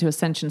not savvy to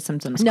ascension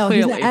symptoms. No,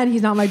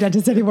 he's not my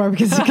dentist anymore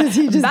because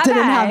he just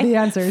didn't have the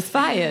answers.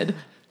 Fired.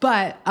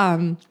 But,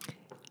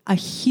 a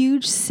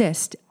huge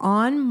cyst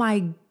on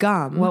my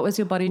gum. What was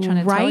your body trying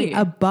to tell you? Right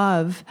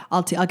above,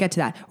 I'll get to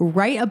that.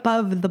 Right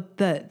above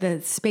the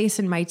space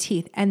in my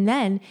teeth. And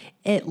then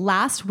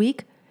last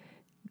week,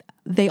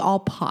 they all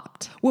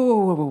popped.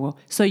 Whoa.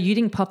 So you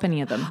didn't pop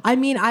any of them? I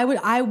mean,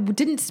 I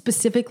didn't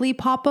specifically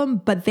pop them,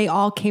 but they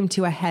all came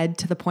to a head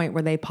to the point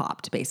where they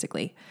popped,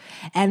 basically.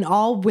 And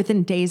all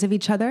within days of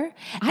each other.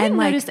 I didn't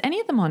notice any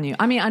of them on you.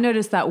 I mean, I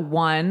noticed that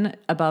one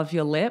above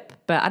your lip,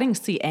 but I didn't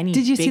see any.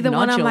 Did you see the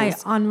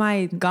nodules. One on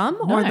my gum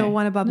or the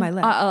one above my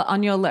lip?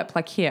 On your lip,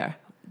 here.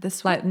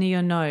 This like near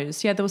your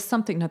nose. Yeah, there was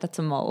something. No, that's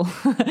a mole.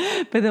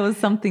 But there was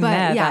something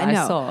there that I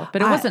saw.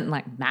 But it wasn't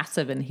like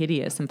massive and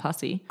hideous and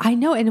pussy. I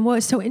know. And what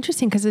was so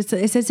interesting, because it's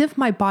as if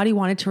my body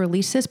wanted to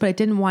release this, but it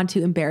didn't want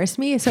to embarrass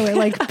me. So it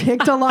like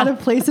picked a lot of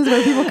places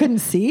where people couldn't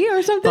see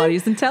or something.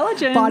 Body's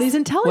intelligent.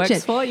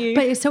 Works for you.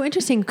 But it's so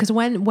interesting because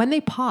when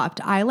they popped,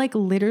 I like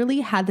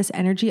literally had this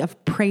energy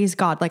of praise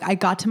God. Like I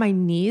got to my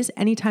knees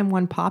anytime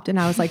one popped and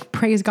I was like,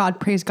 praise God,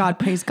 praise God,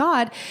 praise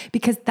God.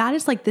 Because that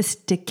is like this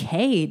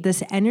decay,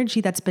 this energy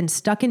that's been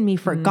stuck in me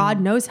for God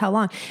knows how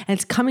long. And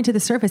it's coming to the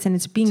surface and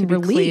it's being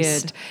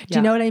released. Do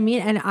you know what I mean?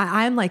 And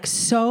I'm like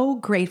so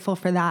grateful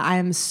for that. I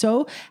am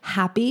so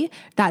happy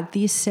that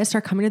these cysts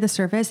are coming to the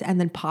surface and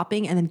then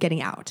popping and then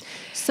getting out.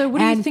 So what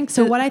do you think?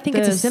 So what I think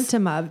it's a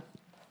symptom of.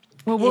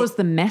 Well, what was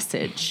the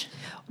message?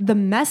 The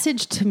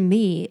message to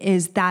me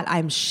is that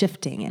I'm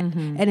shifting it,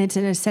 and it's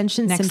an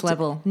ascension. Next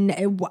level.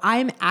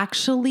 I'm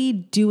actually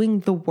doing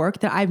the work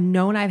that I've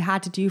known I've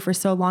had to do for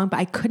so long, but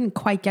I couldn't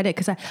quite get it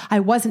because I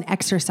wasn't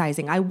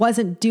exercising. I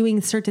wasn't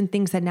doing certain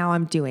things that now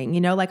I'm doing,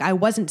 you know, like I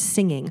wasn't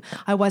singing.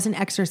 I wasn't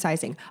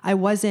exercising. I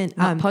wasn't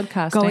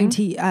podcasting. Going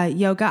to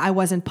yoga. I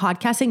wasn't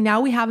podcasting.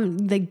 Now we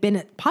haven't like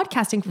been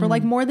podcasting for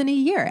like more than a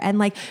year. And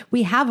like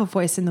we have a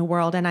voice in the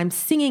world and I'm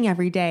singing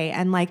every day.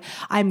 And like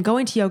I'm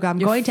going to yoga. I'm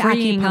going to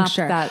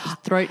acupuncture. That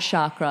throat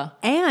chakra.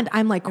 And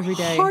I'm like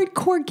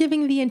hardcore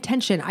giving the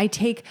intention. I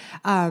take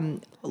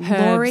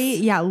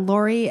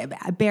Lori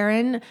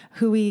Barron,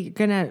 who we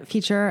gonna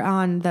feature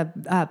on the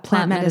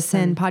plant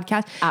medicine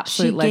podcast.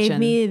 Absolute she legend. Gave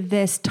me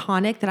this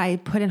tonic that I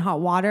put in hot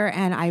water,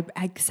 and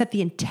I set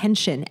the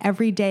intention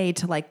every day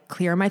to like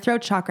clear my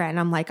throat chakra. And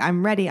I'm like,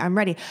 I'm ready.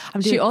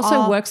 She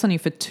also works on you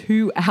for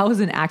 2 hours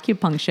in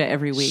acupuncture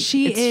every week.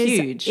 It's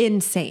huge.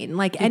 Insane.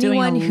 Like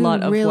anyone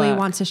who really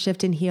wants to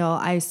shift and heal,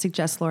 I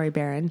suggest Lori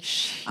Barron.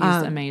 She's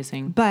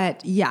amazing.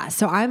 But yeah,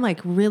 so I'm like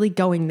really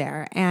going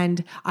there,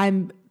 and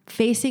I'm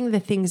facing the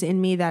things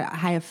in me that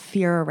I have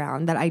fear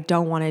around that I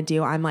don't want to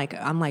do. I'm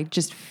like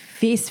just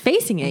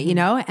facing it, you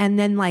know? And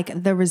then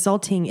like the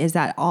resulting is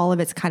that all of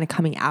it's kind of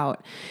coming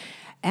out.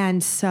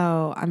 And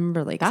so I'm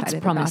really excited.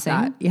 That's promising.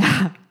 About that.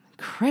 Yeah.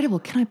 Incredible.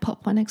 Can I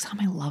pop one next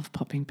time? I love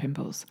popping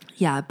pimples.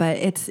 Yeah, but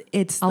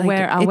it's I'll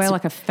wear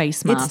like a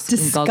face mask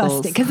it's and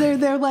goggles. Because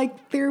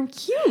they're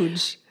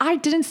huge. I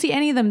didn't see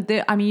any of them.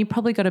 I mean, you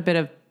probably got a bit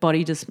of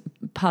body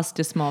pus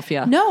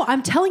dysmorphia. No,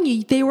 I'm telling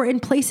you, they were in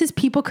places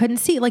people couldn't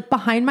see, like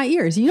behind my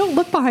ears. You don't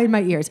look behind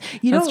my ears.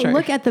 You don't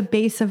look at the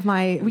base of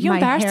my Were you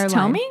embarrassed hairline. to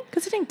tell me?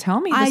 Because you didn't tell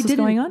me this was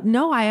going on.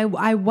 No,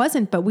 I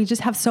wasn't, but we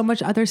just have so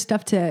much other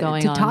stuff to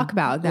talk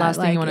about. Last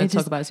thing you want to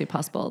talk about is your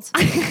pus balls.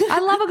 I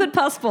love a good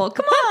pus ball.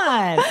 Come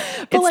on.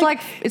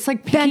 It's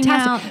like picking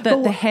out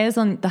the hairs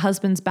on the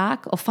husband's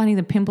back or finding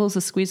the pimples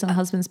or squeeze on the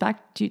husband's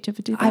back. Do you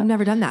ever do that? I've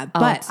never done that.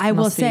 But I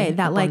will say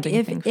that like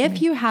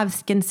if you have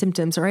skin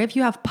symptoms or if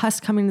you have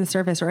pus coming to the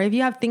surface or if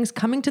you have things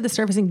coming to the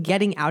surface and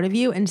getting out of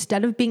you,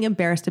 instead of being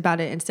embarrassed about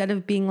it, instead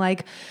of being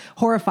like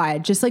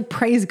horrified, just like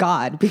praise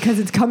God because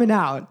it's coming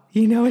out.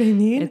 You know what I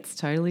mean? It's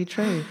totally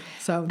true.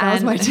 So that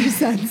was my 2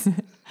 cents.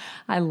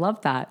 I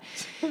love that.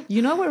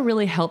 You know what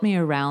really helped me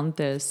around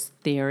this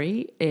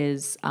theory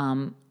is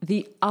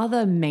the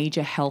other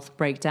major health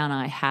breakdown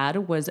I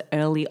had was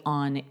early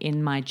on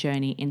in my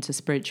journey into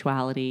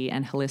spirituality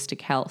and holistic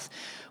health,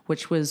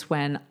 which was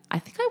when I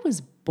think I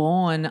was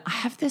born. I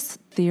have this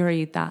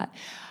theory that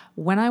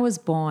when I was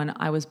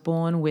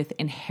born with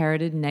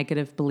inherited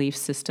negative belief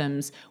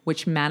systems,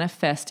 which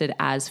manifested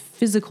as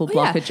physical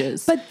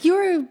blockages. Yeah, but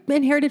you're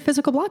inherited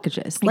physical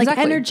blockages, like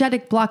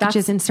energetic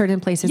blockages in certain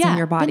places in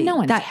your body. But no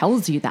one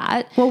tells you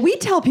that. Well, we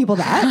tell people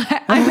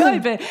that. I know,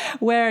 but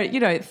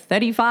we're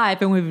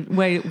 35 and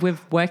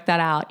we've worked that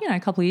out, a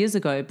couple of years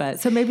ago. But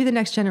so maybe the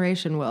next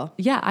generation will.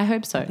 Yeah, I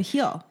hope so.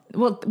 Heal.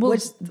 Well,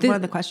 which one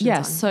of the questions.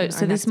 Yeah. So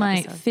this is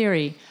my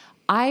theory.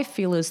 I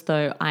feel as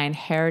though I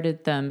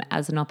inherited them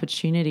as an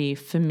opportunity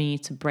for me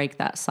to break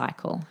that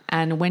cycle.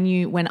 And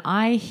when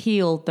I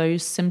heal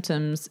those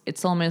symptoms,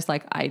 it's almost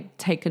like I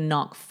take a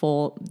knock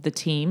for the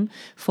team,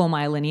 for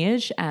my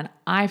lineage. And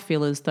I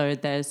feel as though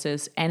there's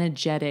this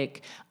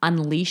energetic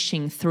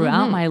unleashing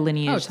throughout my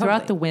lineage,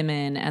 throughout the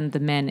women and the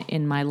men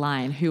in my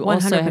line who 100%.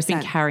 Also have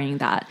been carrying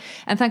that.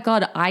 And thank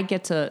God I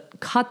get to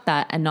cut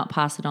that and not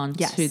pass it on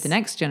to the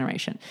next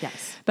generation.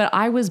 Yes. But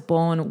I was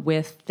born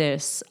with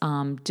this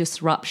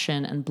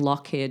disruption and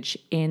blockage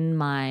in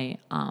my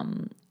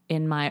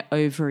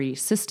ovary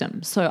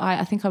system. So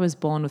I think I was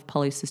born with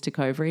polycystic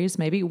ovaries.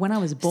 Maybe when I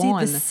was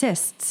born. See, the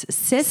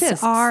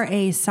cysts are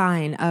a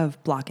sign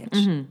of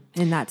blockage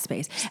in that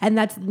space. And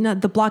that's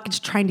the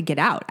blockage trying to get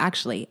out,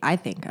 actually, I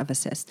think of a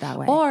cyst that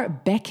way. Or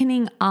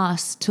beckoning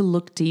us to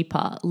look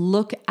deeper,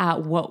 look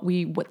at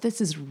what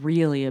this is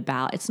really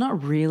about. It's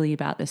not really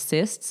about the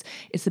cysts.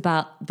 It's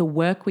about the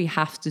work we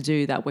have to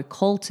do that we're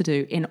called to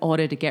do in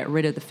order to get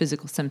rid of the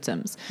physical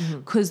symptoms.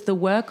 Because the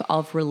work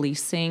of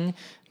releasing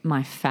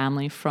my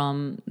family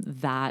from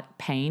that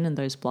pain and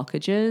those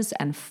blockages,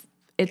 and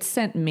it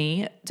sent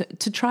me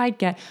to try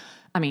get.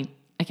 I mean,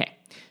 okay,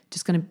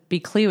 just going to be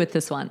clear with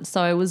this one.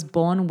 So I was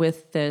born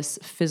with this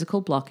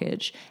physical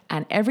blockage,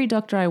 and every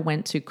doctor I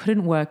went to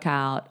couldn't work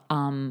out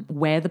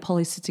where the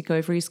polycystic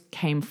ovaries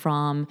came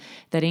from.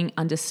 They didn't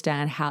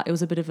understand how. It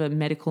was a bit of a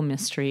medical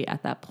mystery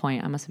at that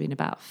point. I must have been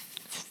about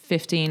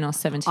 15 or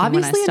 17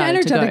 Obviously when I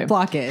started an energetic to go.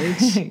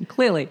 blockage.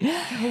 Clearly.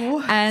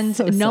 And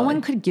So no silly.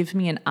 one could give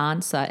me an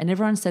answer. And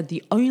everyone said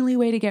the only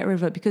way to get rid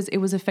of it, because it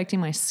was affecting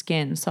my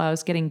skin. So I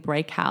was getting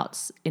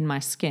breakouts in my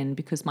skin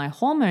because my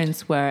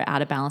hormones were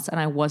out of balance and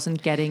I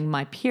wasn't getting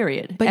my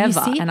period But ever.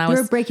 you see, and I you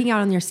was were breaking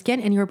out on your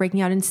skin and you were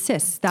breaking out in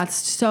cysts. That's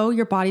so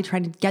your body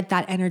trying to get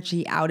that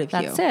energy out of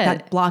you. That's it.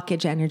 That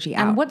blockage energy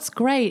out. And what's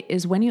great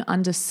is when you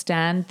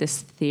understand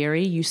this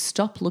theory, you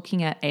stop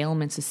looking at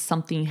ailments as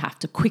something you have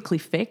to quickly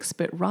fix,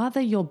 but rather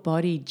your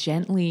body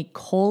gently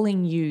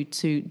calling you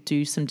to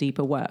do some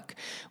deeper work,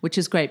 which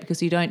is great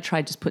because you don't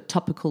try to just put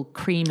topical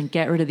cream and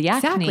get rid of the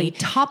acne. Exactly.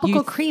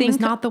 Topical cream is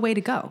not the way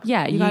to go.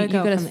 Yeah, you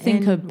got to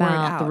think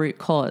about the root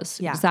cause.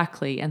 Yeah.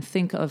 Exactly. And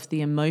think of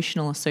the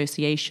emotional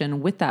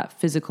association with that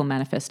physical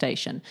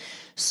manifestation.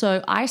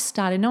 So I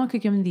started, no one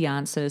could give me the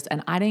answers,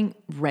 and I didn't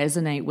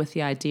resonate with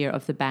the idea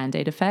of the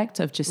Band-Aid effect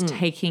of just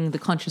taking the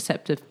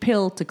contraceptive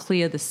pill to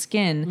clear the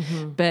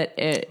skin, but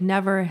it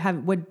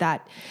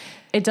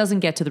doesn't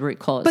get to the root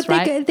cause, But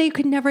right? they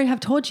could never have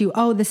told you,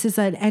 oh, this is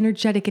an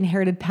energetic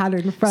inherited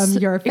pattern from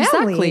your family.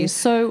 Exactly.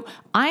 So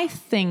I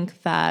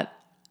think that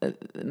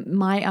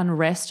my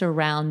unrest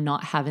around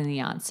not having the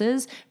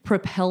answers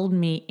propelled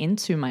me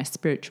into my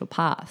spiritual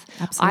path.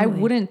 Absolutely. I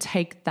wouldn't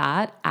take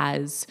that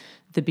as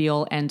the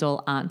be-all,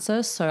 end-all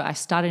answer. So I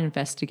started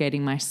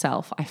investigating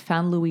myself. I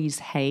found Louise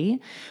Hay,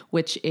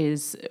 which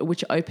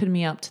opened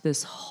me up to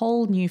this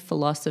whole new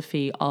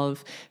philosophy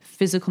of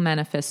physical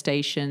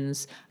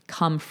manifestations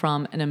come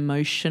from an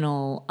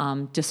emotional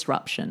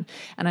disruption.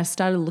 And I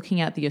started looking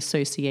at the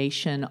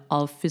association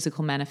of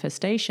physical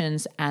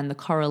manifestations and the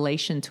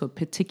correlation to a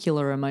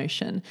particular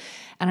emotion.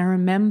 And I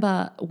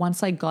remember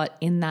once I got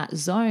in that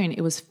zone,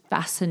 it was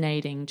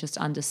fascinating just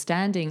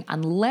understanding,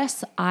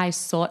 unless I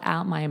sort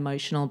out my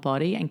emotional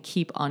body and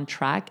keep on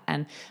track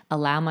and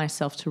allow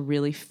myself to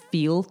really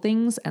feel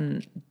things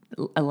and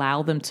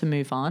allow them to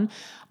move on,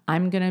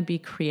 I'm going to be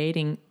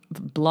creating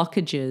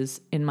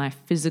blockages in my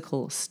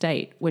physical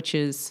state, which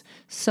is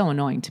so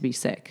annoying to be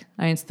sick.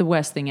 I mean, it's the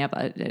worst thing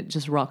ever. It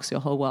just rocks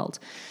your whole world.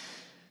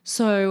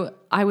 So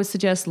I would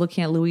suggest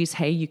looking at Louise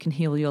Hay, You Can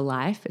Heal Your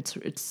Life.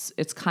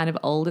 It's kind of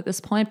old at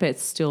this point, but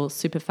it's still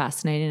super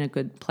fascinating, a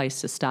good place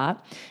to start.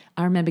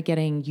 I remember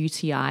getting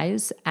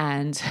UTIs,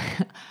 and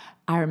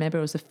I remember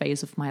it was a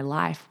phase of my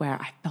life where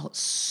I felt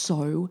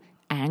so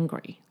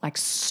angry,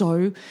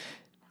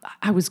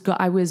 I was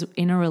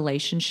in a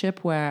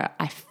relationship where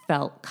I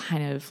felt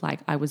kind of like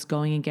I was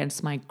going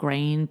against my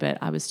grain, but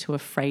I was too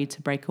afraid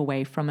to break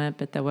away from it.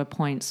 But there were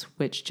points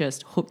which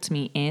just hooked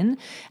me in,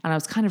 and I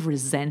was kind of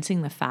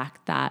resenting the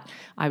fact that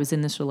I was in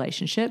this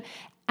relationship.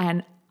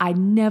 And I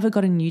never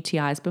gotten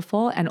UTIs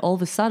before, and all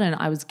of a sudden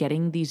I was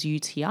getting these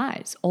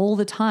UTIs all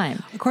the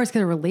time. Of course,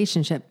 get a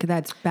relationship, because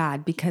that's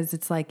bad because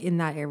it's like in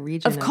that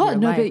region. Of course,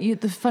 your life. But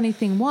the funny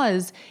thing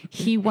was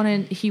he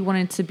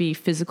wanted to be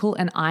physical,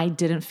 and I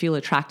didn't feel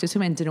attracted to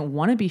him and didn't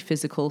want to be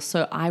physical.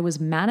 So I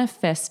was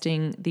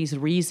manifesting these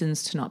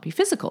reasons to not be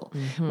physical,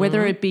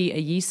 whether it be a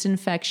yeast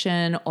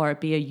infection or it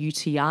be a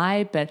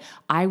UTI. But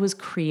I was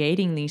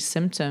creating these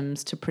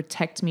symptoms to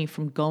protect me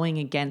from going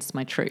against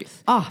my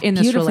truth in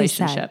this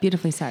relationship.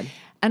 Beautifully said.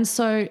 And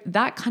so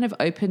that kind of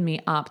opened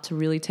me up to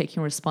really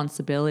taking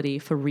responsibility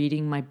for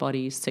reading my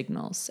body's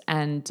signals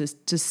and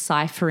just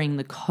deciphering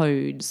the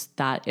codes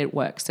that it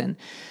works in.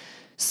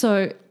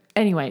 So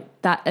anyway,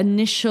 that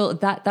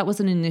was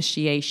an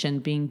initiation,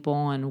 being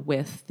born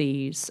with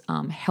these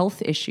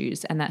health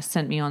issues, and that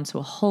sent me onto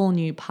a whole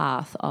new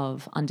path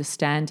of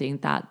understanding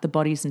that the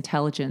body's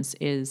intelligence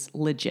is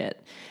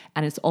legit,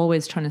 and it's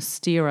always trying to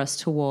steer us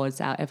towards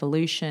our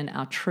evolution,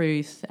 our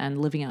truth, and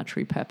living our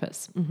true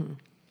purpose.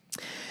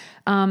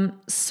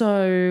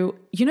 So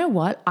you know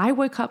what? I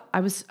woke up, I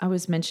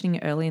was mentioning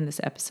it early in this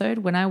episode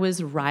when I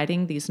was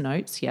writing these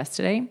notes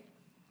yesterday,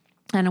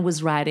 and I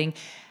was writing,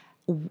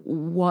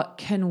 what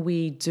can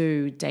we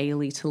do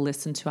daily to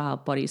listen to our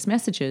body's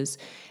messages?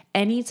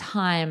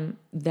 Anytime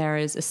there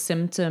is a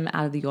symptom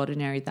out of the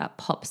ordinary that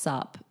pops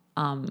up,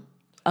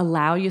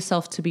 allow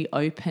yourself to be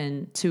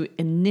open to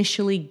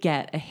initially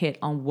get a hit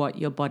on what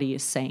your body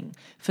is saying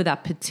for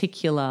that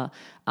particular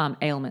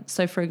ailment.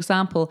 So for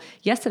example,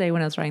 yesterday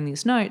when I was writing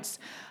these notes,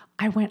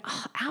 I went,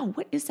 ow,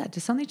 what is that?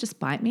 Did something just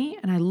bite me?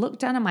 And I looked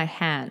down at my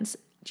hands.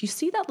 Do you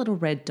see that little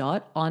red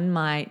dot on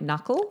my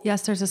knuckle?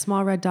 Yes, there's a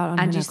small red dot on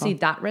my knuckle. And do you see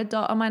that red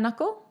dot on my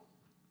knuckle?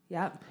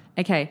 Yep.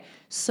 Okay,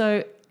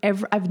 so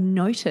I've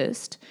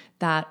noticed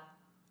that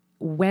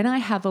when I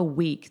have a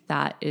week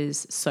that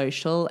is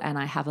social and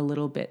I have a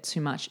little bit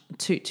too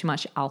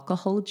much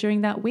alcohol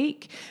during that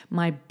week,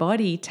 my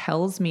body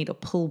tells me to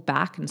pull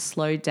back and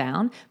slow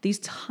down. These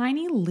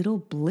tiny little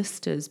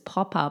blisters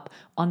pop up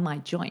on my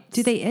joints.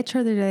 Do they itch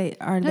or they're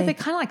kind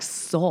of like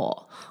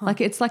sore. Like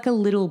it's like a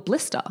little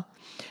blister.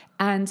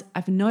 And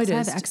I've noticed I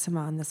have eczema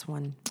on this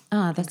one.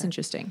 That's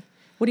interesting.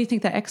 What do you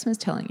think that eczema is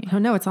telling you? I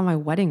don't know. It's on my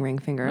wedding ring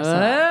finger. So.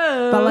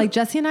 Oh. But like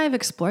Jesse and I have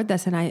explored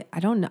this, and I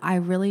don't know. I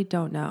really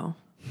don't know.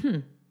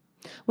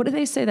 What do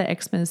they say that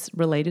eczema is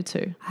related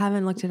to? I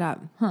haven't looked it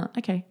up.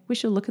 Okay. We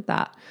should look at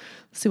that.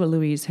 See what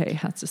Louise Hay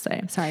has to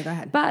say. Sorry, go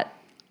ahead. But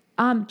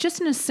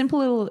just in a simple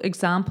little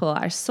example,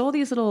 I saw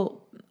these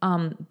little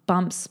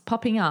bumps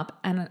popping up,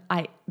 and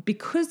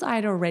because I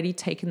had already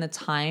taken the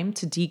time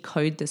to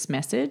decode this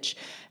message,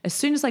 as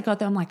soon as I got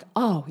there, I'm like,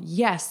 oh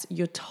yes,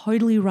 you're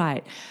totally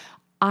right.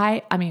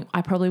 I mean,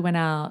 I probably went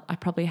out. I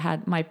probably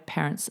had my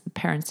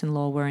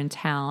parents-in-law were in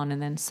town,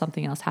 and then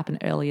something else happened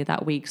earlier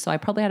that week. So I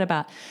probably had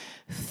about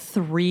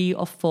 3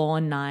 or 4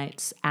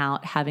 nights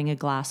out having a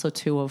glass or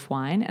 2 of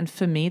wine. And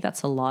for me,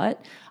 that's a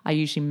lot. I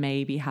usually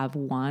maybe have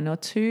 1 or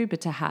 2,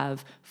 but to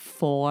have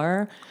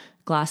 4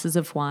 glasses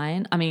of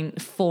wine,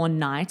 4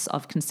 nights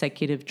of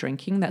consecutive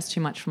drinking, that's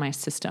too much for my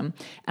system.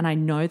 And I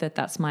know that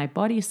that's my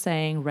body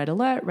saying, red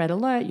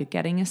alert, you're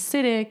getting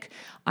acidic.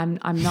 I'm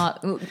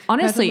not,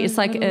 honestly, it's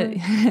like,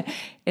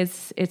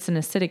 it's an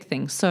acidic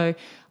thing. So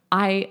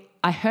I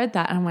heard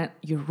that and I went,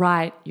 you're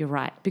right.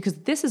 Because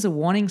this is a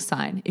warning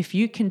sign. If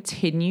you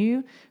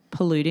continue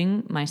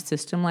polluting my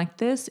system like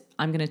this,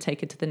 I'm going to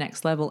take it to the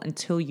next level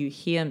until you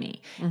hear me.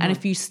 And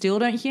if you still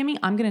don't hear me,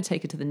 I'm going to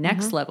take it to the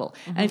next level.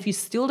 And if you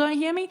still don't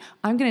hear me,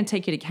 I'm going to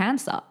take you to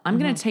cancer. I'm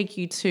going to take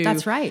you to...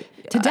 That's right.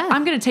 To death.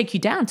 I'm going to take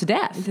you down to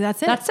death.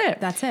 That's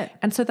it.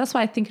 And so that's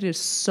why I think it is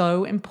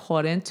so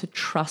important to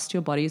trust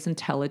your body's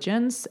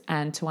intelligence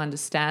and to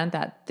understand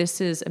that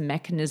this is a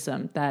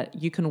mechanism that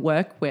you can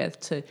work with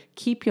to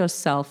keep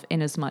yourself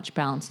in as much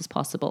balance as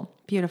possible.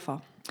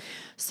 Beautiful.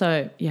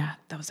 So yeah,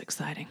 that was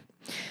exciting.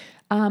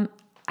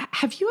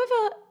 Have you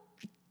ever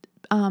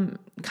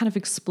kind of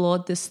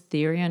explored this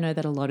theory? I know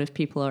that a lot of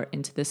people are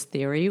into this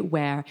theory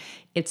where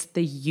it's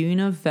the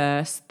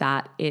universe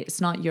that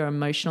it's not your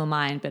emotional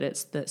mind, but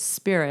it's the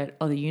spirit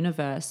or the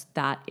universe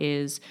that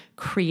is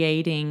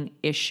creating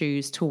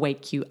issues to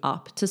wake you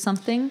up to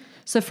something.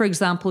 So for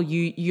example,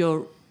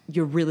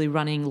 you're really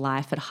running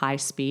life at high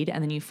speed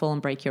and then you fall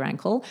and break your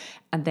ankle.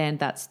 And then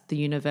that's the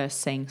universe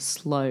saying,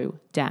 slow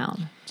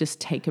down,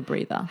 just take a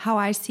breather. How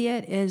I see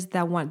it is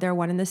that they're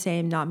one and the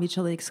same, not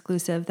mutually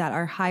exclusive, that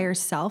our higher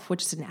self,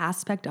 which is an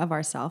aspect of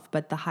ourself,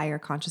 but the higher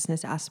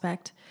consciousness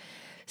aspect,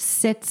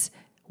 sits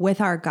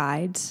with our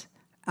guides.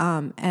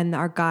 And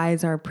our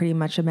guides are pretty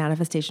much a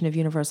manifestation of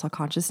universal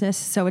consciousness.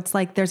 So it's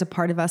like there's a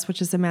part of us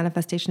which is a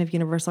manifestation of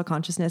universal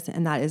consciousness,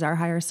 and that is our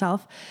higher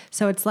self.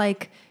 So it's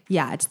like,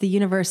 yeah, it's the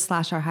universe /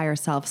 our higher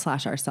self /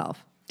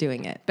 ourself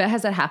doing it. But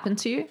has that happened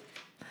to you?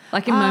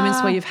 Like in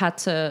moments where you've had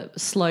to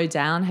slow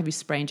down, have you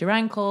sprained your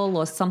ankle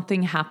or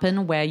something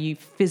happened where you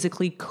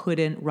physically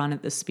couldn't run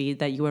at the speed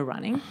that you were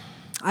running?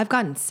 I've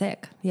gotten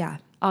sick. Yeah.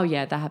 Oh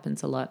yeah, that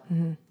happens a lot.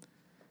 Mm-hmm.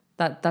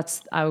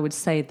 That's I would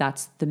say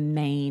that's the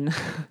main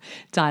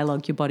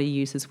dialogue your body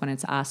uses when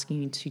it's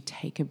asking you to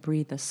take a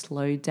breather,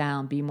 slow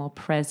down, be more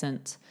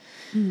present.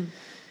 Mm.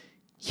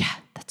 Yeah,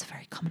 that's a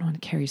very common one.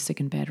 Carrie's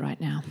sick in bed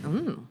right now.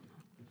 Mm.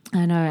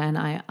 I know, and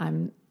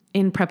I'm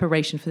in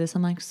preparation for this.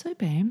 I'm like, so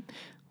babe,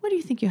 what do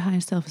you think your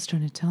higher self is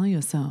trying to tell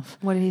yourself?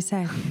 What did he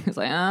say? He's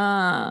like,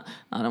 I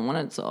don't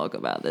want to talk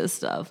about this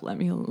stuff.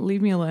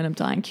 Leave me alone. I'm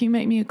dying. Can you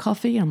make me a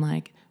coffee? I'm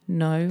like,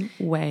 no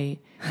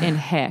way in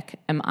heck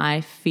am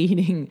I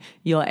feeding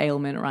your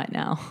ailment right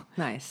now.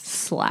 Nice.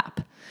 Slap.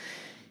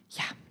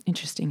 Yeah.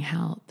 Interesting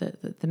how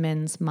the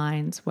men's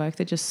minds work.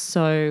 They're just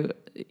so,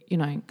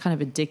 kind of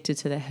addicted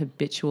to their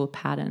habitual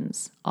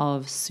patterns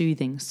of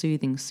soothing.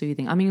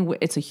 I mean,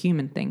 it's a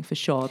human thing for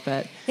sure,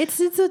 but... It's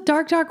a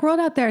dark world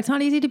out there. It's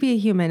not easy to be a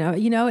human.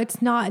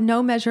 It's not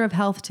no measure of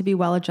health to be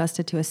well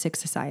adjusted to a sick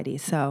society.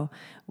 So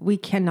we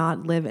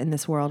cannot live in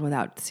this world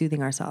without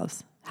soothing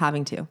ourselves,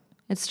 having to.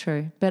 It's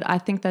true. But I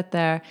think that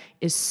there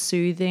is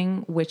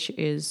soothing, which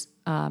is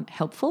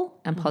helpful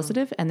and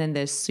positive, and then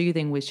there's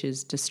soothing, which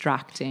is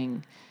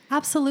distracting.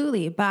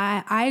 Absolutely.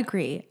 But I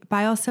agree. But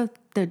I also,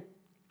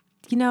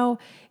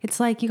 it's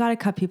like you got to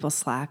cut people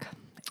slack.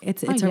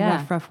 It's a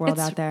rough world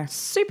out there.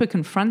 Super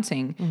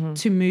confronting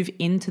to move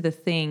into the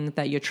thing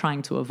that you're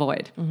trying to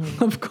avoid.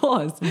 Of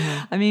course.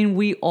 I mean,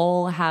 we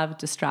all have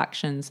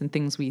distractions and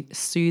things we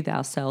soothe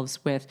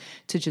ourselves with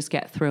to just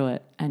get through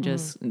it and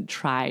just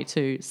try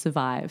to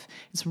survive.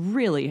 It's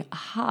really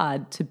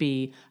hard to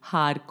be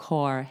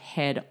hardcore,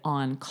 head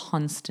on,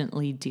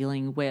 constantly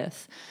dealing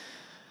with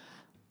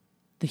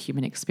the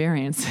human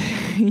experience,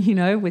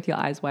 with your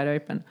eyes wide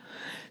open.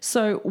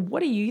 So what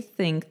do you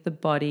think the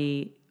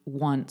body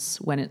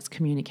wants when it's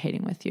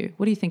communicating with you?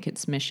 What do you think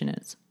its mission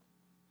is?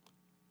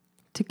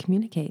 To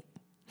communicate.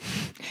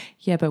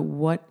 Yeah, but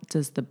what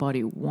does the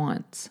body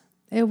want?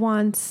 It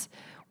wants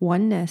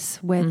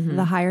oneness with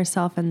the higher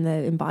self and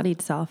the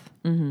embodied self.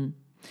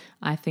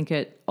 I think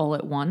all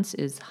it wants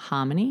is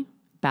harmony,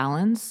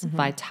 balance,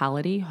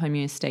 vitality,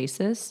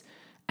 homeostasis,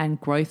 and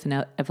growth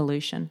and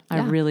evolution.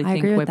 Yeah, I really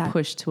think we're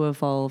pushed to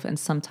evolve, and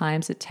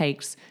sometimes it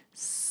takes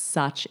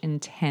such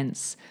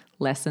intense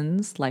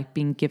lessons like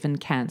being given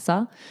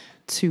cancer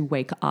to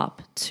wake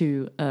up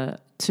to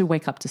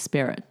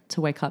spirit,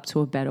 to wake up to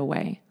a better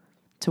way,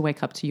 to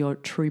wake up to your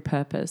true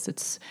purpose.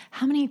 It's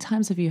how many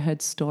times have you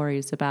heard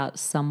stories about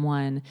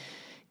someone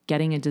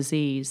getting a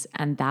disease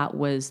and that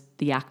was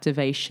the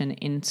activation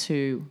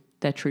into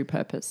their true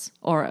purpose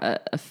or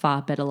a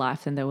far better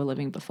life than they were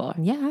living before?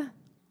 Yeah.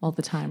 All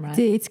the time, right?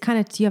 It's kind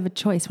of, you have a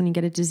choice when you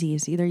get a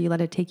disease. Either you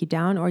let it take you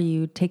down or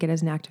you take it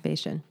as an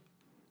activation.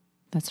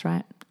 That's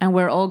right. And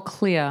we're all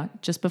clear,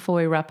 just before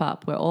we wrap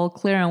up, we're all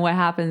clear on what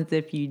happens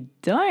if you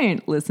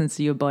don't listen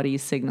to your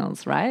body's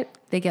signals, right?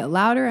 They get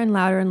louder and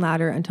louder and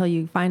louder until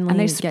you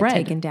finally get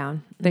taken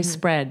down. They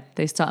spread.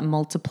 They start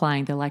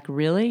multiplying. They're like,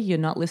 really? You're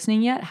not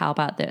listening yet? How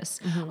about this?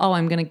 Oh,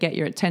 I'm going to get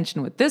your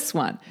attention with this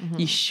one.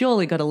 You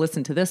surely got to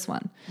listen to this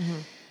one.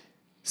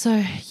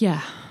 So,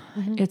 yeah,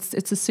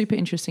 it's a super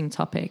interesting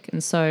topic.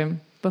 And so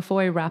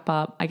before we wrap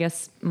up, I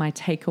guess my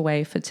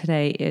takeaway for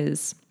today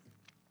is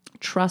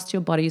trust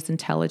your body's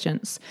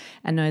intelligence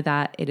and know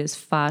that it is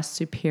far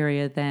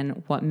superior than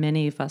what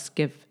many of us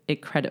give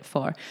it credit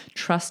for.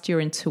 Trust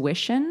your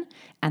intuition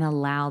and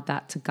allow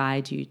that to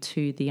guide you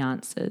to the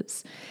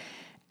answers.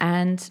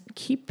 And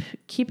keep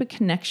a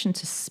connection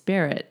to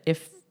spirit.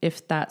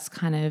 If that's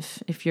kind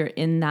of, if you're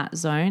in that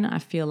zone, I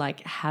feel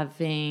like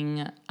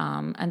having,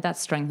 and that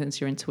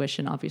strengthens your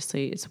intuition.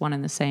 Obviously, it's one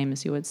and the same,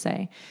 as you would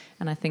say.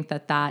 And I think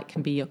that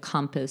can be your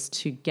compass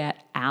to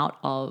get out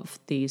of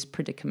these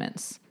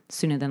predicaments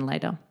sooner than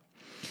later.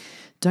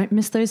 Don't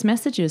miss those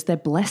messages. They're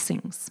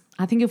blessings.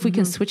 I think if we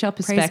can switch our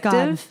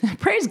perspective,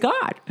 praise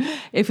God.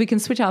 If we can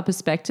switch our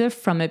perspective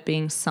from it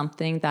being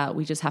something that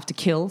we just have to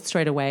kill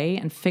straight away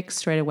and fix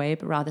straight away,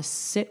 but rather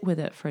sit with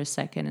it for a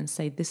second and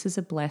say, this is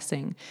a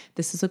blessing.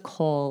 This is a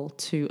call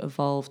to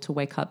evolve, to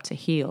wake up, to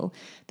heal.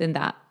 Then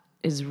that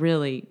is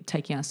really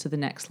taking us to the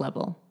next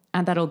level.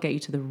 And that'll get you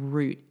to the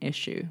root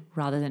issue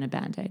rather than a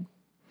Band-Aid.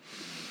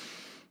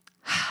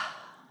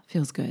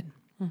 Feels good.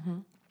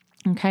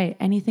 Okay,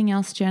 anything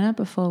else, Jenna,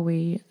 before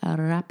we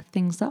wrap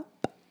things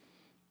up?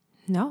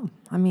 No,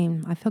 I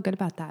mean, I feel good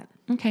about that.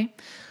 Okay.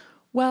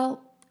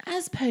 Well,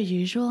 as per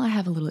usual, I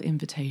have a little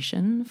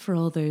invitation for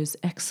all those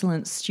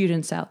excellent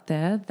students out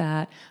there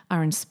that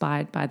are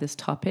inspired by this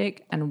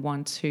topic and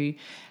want to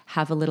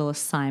have a little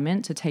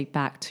assignment to take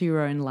back to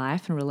your own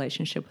life and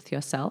relationship with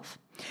yourself.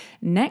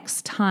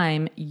 Next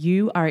time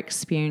you are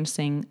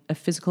experiencing a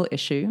physical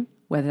issue,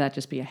 whether that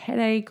just be a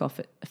headache or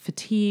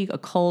fatigue, a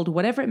cold,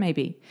 whatever it may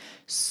be,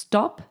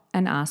 stop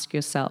and ask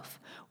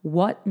yourself,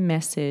 what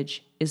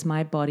message is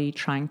my body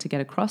trying to get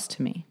across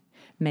to me?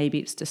 Maybe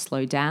it's to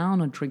slow down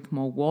or drink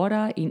more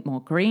water, eat more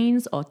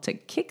greens, or to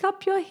kick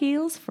up your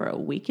heels for a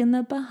week in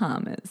the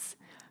Bahamas.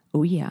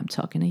 Oh yeah, I'm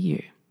talking to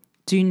you.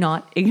 Do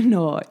not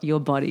ignore your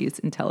body's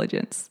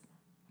intelligence.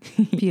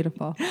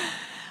 Beautiful.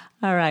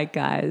 All right,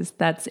 guys,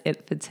 that's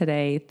it for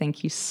today.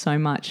 Thank you so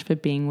much for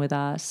being with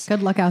us.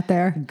 Good luck out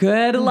there.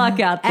 Good luck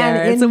out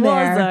there. It's a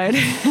war zone.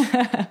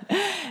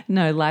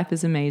 No, life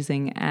is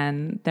amazing,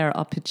 and there are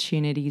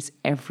opportunities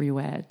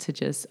everywhere to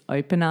just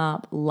open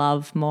up,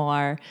 love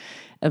more,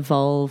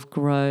 evolve,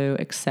 grow,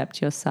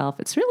 accept yourself.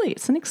 It's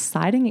an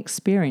exciting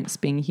experience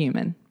being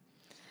human.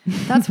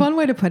 That's one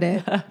way to put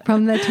it,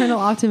 from the eternal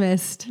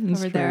optimist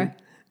over there.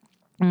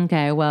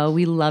 Okay, well,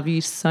 we love you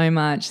so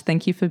much.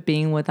 Thank you for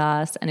being with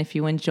us. And if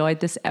you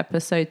enjoyed this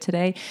episode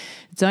today,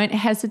 don't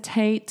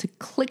hesitate to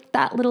click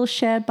that little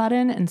share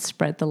button and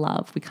spread the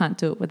love. We can't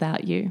do it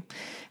without you.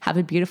 Have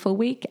a beautiful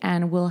week,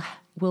 and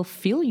we'll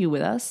feel you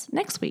with us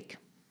next week.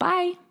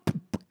 Bye.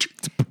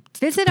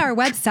 Visit our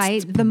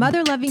website,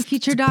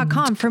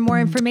 themotherlovingfuture.com, for more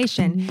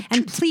information.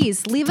 And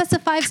please leave us a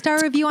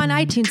 5-star review on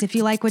iTunes if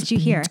you like what you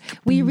hear.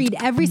 We read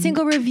every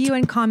single review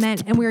and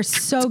comment, and we are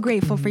so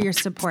grateful for your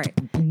support.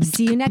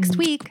 See you next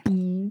week.